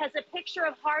 it has a picture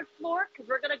of hard floor, because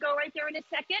we're gonna go right there in a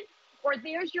second, or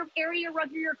there's your area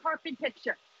rug or your carpet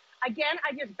picture. Again,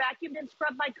 I just vacuumed and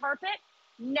scrubbed my carpet.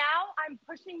 Now I'm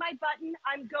pushing my button,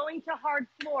 I'm going to hard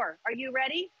floor. Are you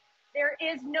ready? There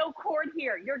is no cord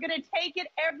here. You're gonna take it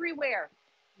everywhere.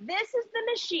 This is the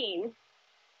machine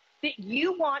that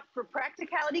you want for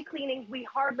practicality cleaning. We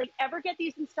hardly ever get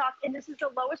these in stock, and this is the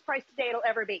lowest price today it'll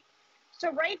ever be.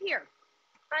 So right here,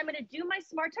 I'm gonna do my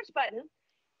smart touch button.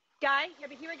 Guy,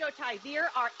 here we go, Ty. There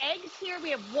are eggs here.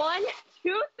 We have 1,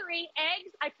 2, 3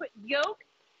 eggs. I put yolk.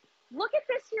 Look at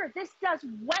this here. This does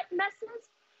wet messes.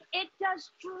 It does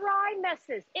dry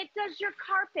messes. It does your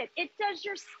carpet. It does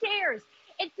your stairs.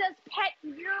 It does pet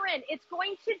urine. It's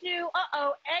going to do,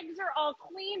 eggs are all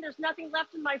clean. There's nothing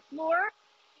left in my floor.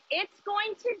 It's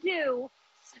going to do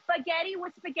spaghetti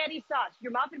with spaghetti sauce.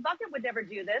 Your mop and bucket would never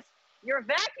do this. Your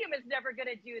vacuum is never going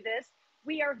to do this.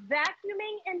 We are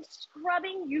vacuuming and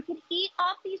scrubbing. You can eat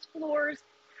off these floors,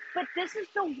 but this is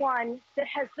the one that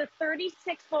has the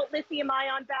 36-volt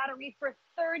lithium-ion battery for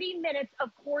 30 minutes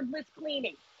of cordless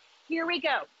cleaning. Here we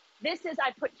go. This is,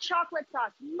 I put chocolate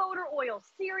sauce, motor oil,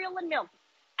 cereal and milk,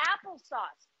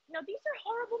 applesauce. Now, these are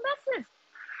horrible messes.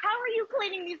 How are you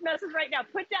cleaning these messes right now?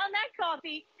 Put down that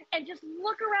coffee and just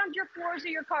look around your floors or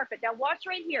your carpet. Now, watch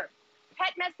right here.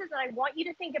 Pet messes, and I want you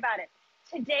to think about it.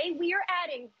 Today, we are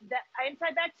adding the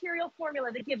antibacterial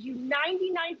formula that gives you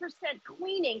 99%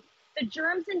 cleaning the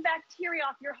germs and bacteria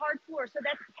off your hard floor. So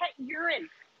that's pet urine,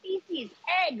 feces,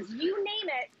 eggs, you name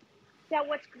it. Now,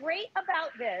 what's great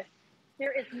about this,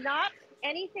 there is not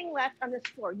anything left on this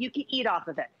floor. You can eat off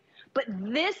of it. But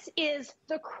this is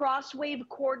the Crosswave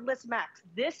Cordless Max.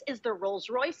 This is the Rolls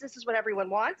Royce. This is what everyone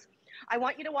wants. I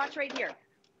want you to watch right here.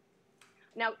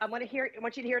 Now, I want you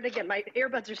to hear it again. My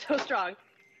earbuds are so strong.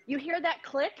 You hear that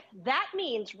click? That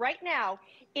means right now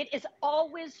it is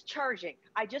always charging.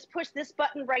 I just pushed this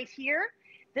button right here.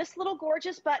 This little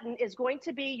gorgeous button is going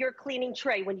to be your cleaning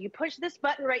tray. When you push this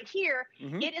button right here,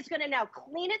 it is going to now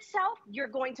clean itself. You're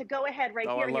going to go ahead right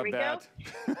here. Here we go.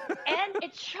 And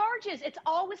it charges. It's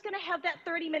always going to have that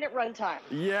 30-minute runtime.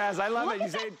 Yes, I love it. You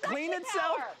say clean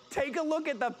itself. Take a look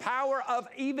at the power of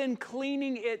even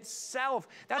cleaning itself.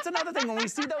 That's another thing. When we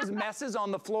see those messes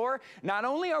on the floor, not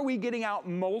only are we getting out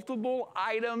multiple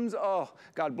items, oh,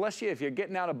 God bless you if you're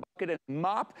getting out a bucket and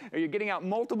mop, or you're getting out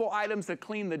multiple items to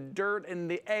clean the dirt and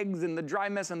the eggs and the dry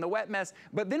mess and the wet mess,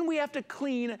 but then we have to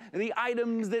clean the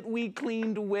items that we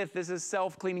cleaned with. This is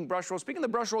self-cleaning brush roll. Speaking of the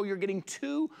brush roll, you're getting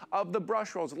 2 of the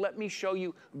brush rolls. Let me show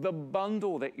you the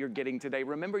bundle that you're getting today.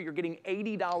 Remember, you're getting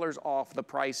 $80 off the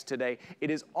price today. It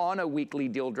is on a weekly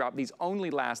deal drop. These only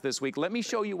last this week. Let me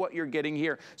show you what you're getting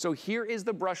here. So here is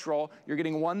the brush roll. You're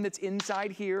getting one that's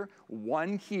inside here,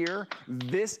 one here.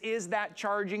 This is that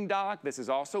charging dock. This is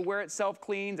also where it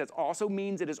self-cleans. That also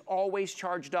means it is always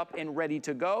charged up and ready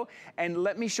to go. And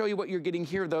let me show you what you're getting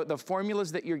here. The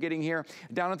formulas that you're getting here.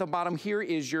 Down at the bottom here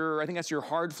is your, I think that's your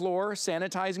hard floor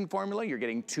sanitizing formula. You're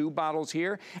getting 2 bottles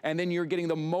here. And then you're getting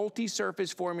the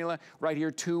multi-surface formula right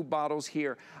here, 2 bottles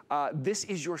here. This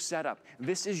is your setup.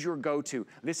 This is your go-to.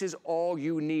 This is all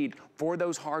you need for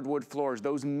those hardwood floors,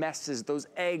 those messes, those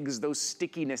eggs, those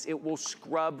stickiness. It will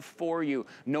scrub for you.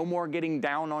 No more getting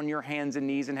down on your hands and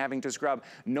knees and having to scrub.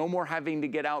 No more having to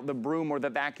get out the broom or the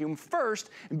vacuum first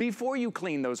before you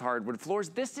clean those hardwood floors.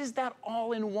 This is that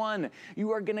all-in-one.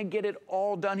 You are gonna get it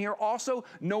all done here. Also,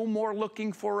 no more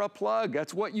looking for a plug.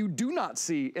 That's what you do not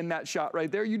see in that shot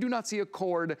right there. You do not see a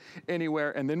cord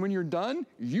anywhere. And then when you're done,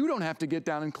 you don't have to get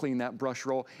down and clean that brush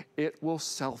roll. It will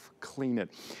self-clean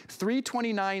it.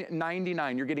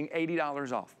 $329.99, you're getting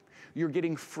 $80 off. You're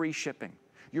getting free shipping.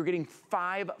 You're getting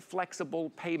 5 flexible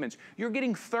payments. You're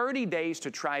getting 30 days to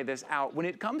try this out. When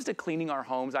it comes to cleaning our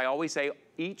homes, I always say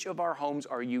each of our homes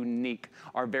are unique,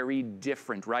 are very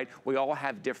different, right? We all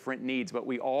have different needs, but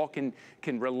we all can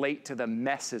relate to the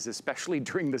messes, especially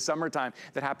during the summertime,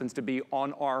 that happens to be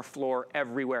on our floor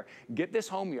everywhere. Get this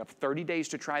home. You have 30 days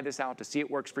to try this out to see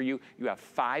it works for you. You have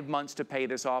 5 months to pay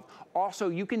this off. Also,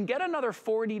 you can get another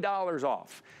 $40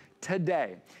 off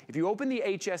today. If you open the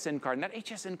HSN card, and that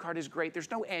HSN card is great.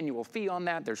 There's no annual fee on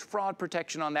that. There's fraud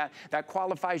protection on that. That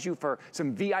qualifies you for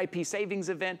some VIP savings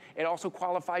event. It also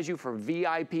qualifies you for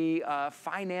VIP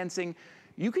financing.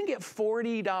 You can get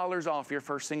 $40 off your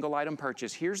first single item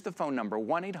purchase. Here's the phone number,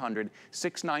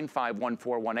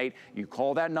 1-800-695-1418. You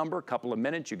call that number, a couple of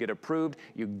minutes, you get approved,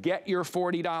 you get your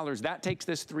 $40. That takes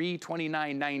this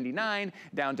 $329.99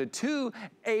 down to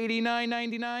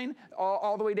 $289.99,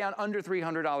 all the way down under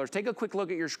 $300. Take a quick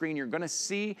look at your screen. You're gonna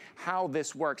see how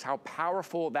this works, how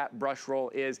powerful that brush roll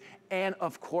is. And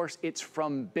of course, it's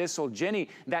from Bissell. Jenny,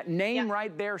 that name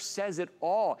right there says it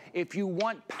all. If you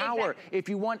want power, if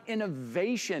you want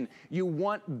innovation, you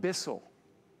want Bissell.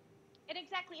 And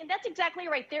that's exactly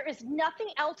right. There is nothing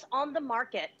else on the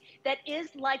market that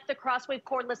is like the Crosswave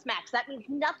Cordless Max. That means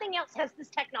nothing else has this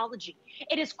technology.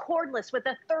 It is cordless with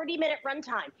a 30-minute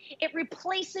runtime. It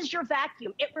replaces your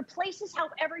vacuum. It replaces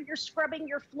however you're scrubbing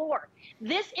your floor.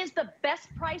 This is the best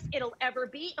price it'll ever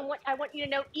be. And what I want you to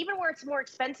know, even where it's more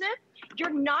expensive, you're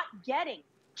not getting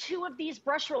 2 of these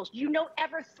brush rolls. You don't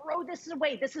ever throw this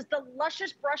away. This is the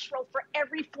luscious brush roll for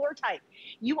every floor type.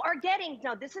 You are getting,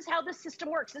 now this is how the system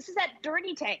works. This is that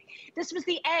dirty tank. This was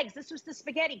the eggs. This was the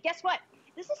spaghetti. Guess what?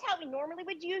 This is how we normally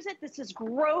would use it. This is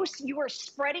gross. You are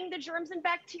spreading the germs and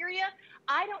bacteria.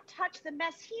 I don't touch the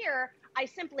mess here. I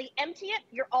simply empty it.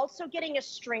 You're also getting a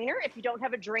strainer if you don't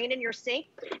have a drain in your sink.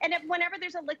 And if, whenever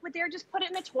there's a liquid there, just put it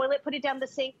in the toilet, put it down the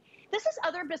sink. This is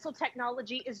other Bissell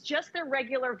technology, is just their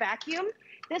regular vacuum.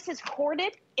 This is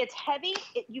corded, it's heavy,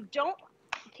 you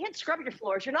can't scrub your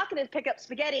floors. You're not gonna pick up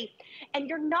spaghetti, and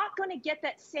you're not gonna get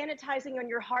that sanitizing on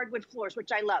your hardwood floors,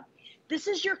 which I love. This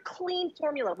is your clean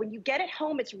formula. When you get it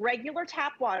home, it's regular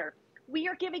tap water. We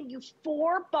are giving you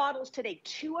 4 bottles today,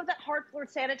 2 of that hard floor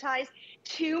sanitized,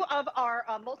 2 of our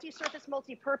multi-surface,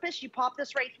 multi-purpose. You pop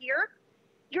this right here.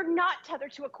 You're not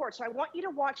tethered to a cord, so I want you to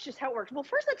watch just how it works. Well,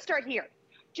 first let's start here.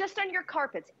 Just on your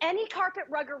carpets, any carpet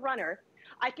rug or runner,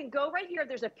 I can go right here.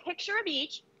 There's a picture of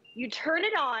each. You turn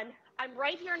it on. I'm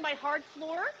right here in my hard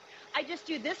floor. I just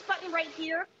do this button right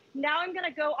here. Now I'm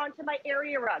gonna go onto my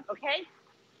area rug, okay?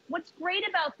 What's great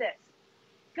about this,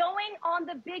 going on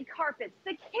the big carpets,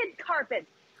 the kid carpets,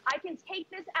 I can take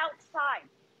this outside.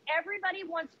 Everybody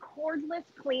wants cordless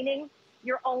cleaning.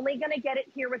 You're only gonna get it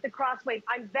here with the Crosswave.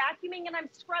 I'm vacuuming and I'm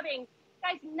scrubbing.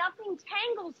 Guys, nothing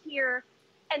tangles here,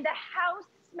 and the house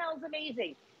smells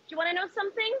amazing. Do you wanna know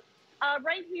something?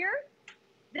 Right here,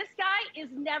 this guy is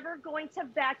never going to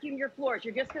vacuum your floors.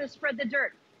 You're just gonna spread the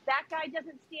dirt. That guy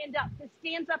doesn't stand up. This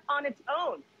stands up on its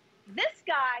own. This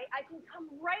guy, I can come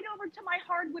right over to my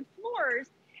hardwood floors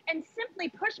and simply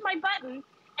push my button,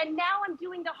 and now I'm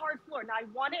doing the hard floor. Now I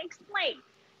want to explain.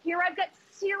 Here I've got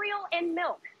cereal and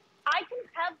milk. I can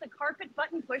have the carpet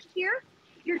button pushed here.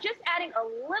 You're just adding a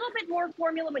little bit more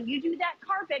formula when you do that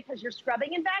carpet because you're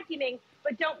scrubbing and vacuuming,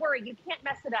 but don't worry, you can't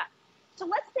mess it up. So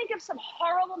let's think of some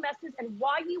horrible messes and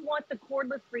why you want the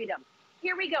cordless freedom.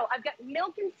 Here we go. I've got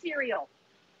milk and cereal.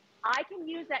 I can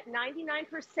use that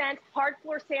 99% hard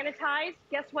floor sanitized.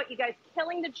 Guess what, you guys?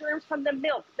 Killing the germs from the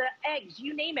milk, the eggs,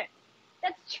 you name it.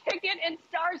 That's chicken and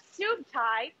star soup,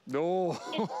 Ty. No.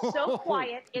 It's so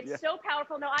quiet. It's so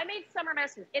powerful. No, I made summer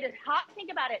messes. It is hot.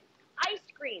 Think about it. Ice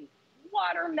cream,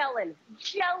 watermelon,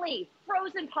 jelly,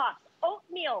 frozen pops,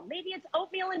 oatmeal. Maybe it's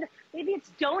oatmeal and maybe it's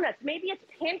donuts. Maybe it's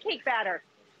pancake batter.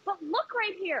 But look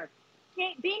right here.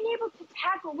 Being able to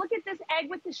tackle, look at this egg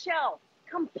with the shell,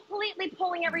 completely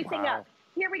pulling everything up.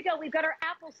 Here we go. We've got our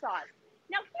applesauce.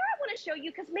 Now here I want to show you,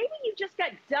 because maybe you just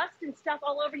got dust and stuff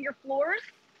all over your floors.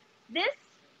 This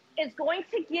is going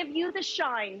to give you the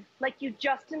shine like you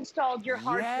just installed your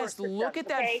hard floor system. Yes, look at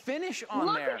that finish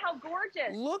on there. Look at how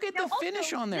gorgeous. Look at the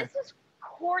finish on there. This is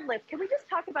cordless. Can we just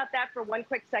talk about that for one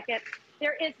quick second?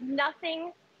 There is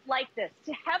nothing like this.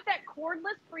 To have that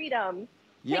cordless freedom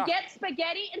to get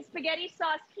spaghetti and spaghetti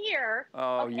sauce here.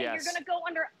 Oh, okay, yes. You're going to go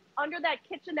under that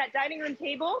kitchen, that dining room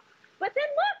table. But then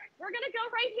look, we're going to go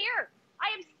right here. I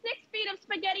have 6 feet of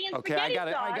spaghetti and spaghetti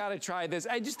sauce. I gotta try this.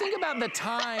 I just think about the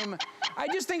time. I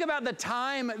just think about the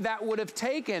time that would have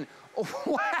taken. Oh,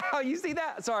 wow, you see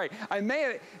that? Sorry, it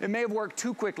may have worked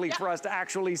too quickly for us to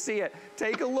actually see it.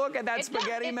 Take a look at that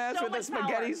spaghetti mess with the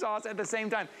spaghetti sauce at the same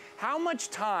time. How much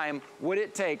time would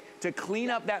it take to clean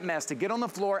up that mess, to get on the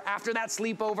floor after that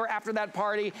sleepover, after that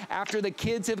party, after the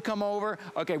kids have come over?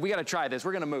 Okay, we gotta try this.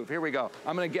 We're gonna move. Here we go.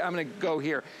 I'm gonna go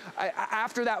here.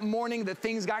 After that morning that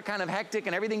things got kind of hectic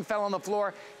and everything fell on the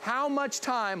floor, how much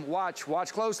time, watch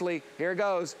closely, here it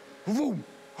goes. Boom.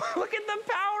 Look at the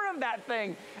power of that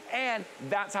thing. And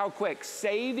that's how quick,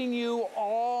 saving you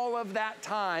all of that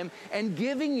time and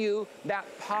giving you that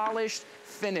polished,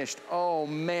 finished. Oh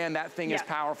man, that thing is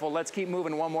powerful. Let's keep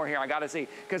moving. One more here, I gotta see,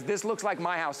 because this looks like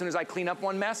my house. As soon as I clean up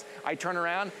one mess, I turn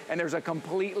around and there's a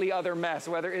completely other mess,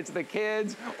 whether it's the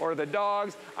kids or the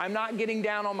dogs. I'm not getting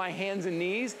down on my hands and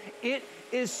knees. It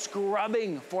is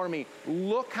scrubbing for me.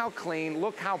 Look how clean,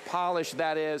 look how polished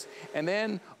that is. And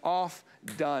then off,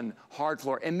 done, hard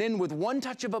floor. And then with one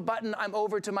touch of a button, I'm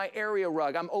over to my area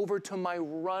rug. I'm over to my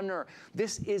runner.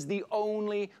 This is the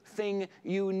only thing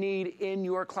you need in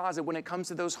your closet when it comes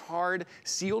to those hard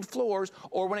sealed floors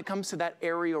or when it comes to that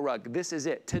area rug. This is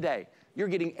it today. You're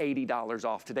getting $80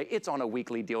 off today. It's on a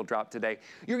weekly deal drop today.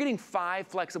 You're getting 5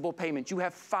 flexible payments. You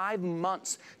have 5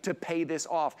 months to pay this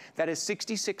off. That is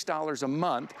 $66 a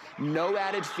month. No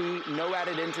added fee, no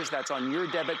added interest. That's on your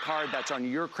debit card. That's on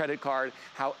your credit card,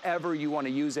 however you want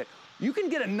to use it. You can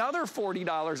get another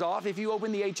 $40 off if you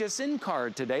open the HSN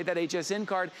card today. That HSN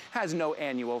card has no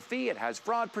annual fee. It has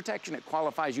fraud protection. It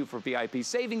qualifies you for VIP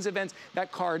savings events.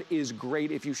 That card is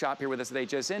great if you shop here with us at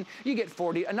HSN. You get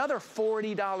another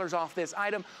 $40 off this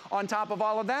item. On top of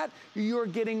all of that, you're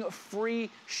getting free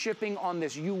shipping on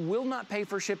this. You will not pay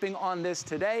for shipping on this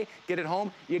today. Get it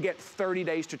home. You get 30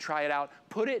 days to try it out.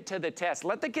 Put it to the test.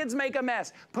 Let the kids make a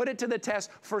mess. Put it to the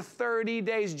test for 30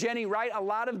 days. Jenny, right? A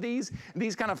lot of these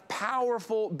kind of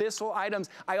powerful Bissell items,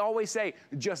 I always say,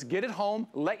 just get it home,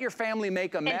 let your family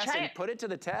make a mess, and put it to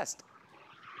the test.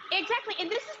 Exactly, and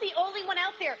this is the only one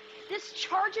out there. This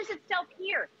charges itself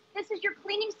here. This is your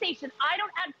cleaning station. I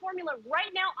don't add formula.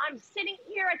 Right now, I'm sitting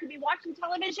here. I could be watching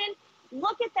television.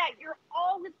 Look at that. You're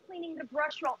always cleaning the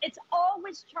brush roll. It's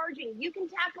always charging. You can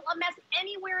tackle a mess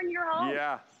anywhere in your home.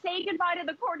 Yeah. Say goodbye to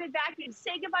the corded vacuum.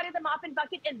 Say goodbye to the mop and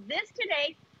bucket. And this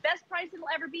today, best price it'll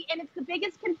ever be. And it's the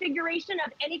biggest configuration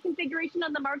of any configuration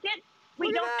on the market.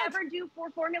 We don't ever do 4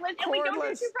 formulas, and we don't do 2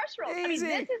 brush rolls. Easy, I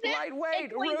mean, this is it.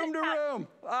 Lightweight, room to room.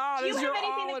 Oh, do you have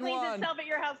anything that cleans itself at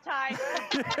your house, Ty?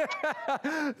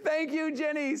 Thank you,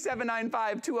 Jenny.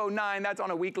 795-209. That's on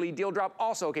a weekly deal drop.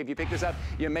 Also, okay, if you pick this up,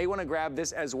 you may want to grab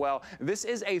this as well. This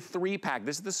is a 3-pack.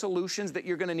 This is the solutions that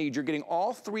you're going to need. You're getting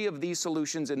all 3 of these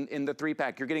solutions in the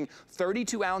 3-pack. You're getting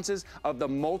 32 ounces of the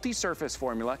multi-surface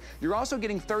formula. You're also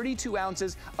getting 32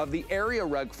 ounces of the area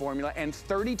rug formula and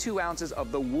 32 ounces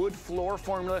of the wood floor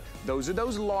formula. Those are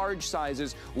those large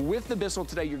sizes. With the Bissell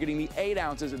today, you're getting the 8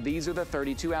 ounces. These are the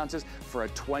 32 ounces for a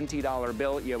 $20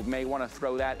 bill. You may want to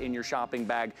throw that in your shopping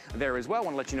bag there as well. I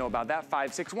want to let you know about that.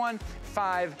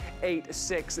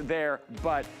 561-586 there.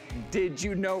 But did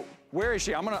you know, where is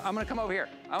she? I'm gonna come over here.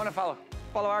 I want to follow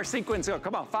our sequence.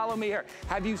 Come on, follow me here.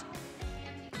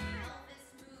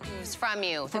 moves from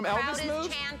you. From the crowd Elvis is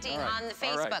moves? chanting All right. on the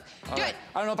All right. Facebook. All Do right. it.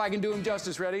 I don't know if I can do him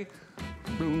justice. Ready?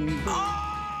 Boom, boom.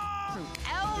 Oh!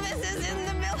 Elvis is in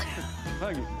the building.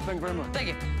 Thank you. Thank you very much. Thank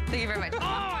you. Thank you very much. Oh,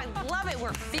 I love it.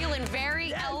 We're feeling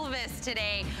very Elvis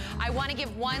today. I want to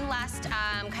give one last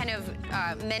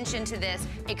mention to this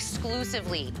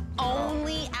exclusively.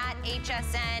 Only at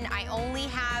HSN. I only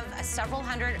have several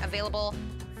hundred available.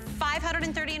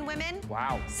 530 in women.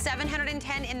 Wow.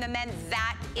 710 in the men.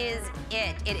 That is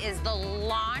it. It is the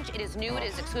launch. It is new. It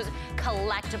is exclusive.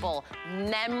 Collectible.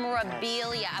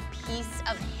 Memorabilia. A piece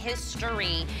of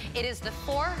history. It is the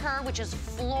For Her, which is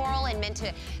floral and meant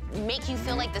to make you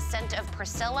feel like the scent of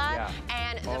Priscilla. Yeah.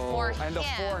 And the For Him. And the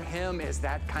For Him is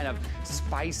that kind of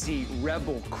spicy,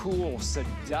 rebel, cool,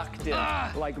 seductive,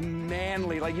 like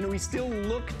manly. Like, you know, we still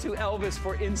look to Elvis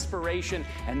for inspiration,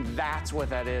 and that's what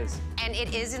that is. And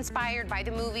it is inspired by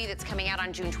the movie that's coming out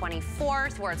on June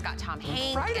 24th, where it's got Tom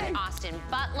Hanks and Austin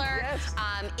Butler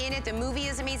in it. The movie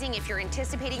is amazing. If you're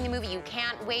anticipating the movie, you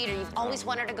can't wait, or you've always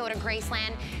wanted to go to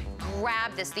Graceland,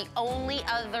 grab this. The only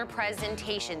other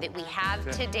presentation that we have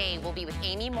today will be with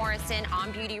Amy Morrison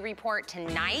on Beauty Report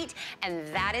tonight, and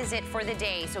that is it for the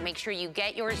day. So make sure you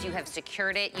get yours. You have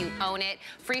secured it. You own it.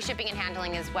 Free shipping and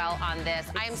handling as well on this.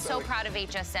 I am so proud of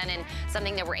HSN and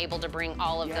something that we're able to bring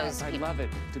all of those people. I love it.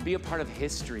 To be a part of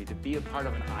history, to be a part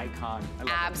of an icon. I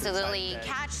love Absolutely.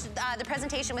 Catch the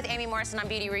presentation with Amy Morrison on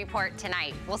Beauty Report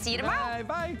tonight. We'll see you tomorrow. Bye.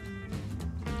 Bye.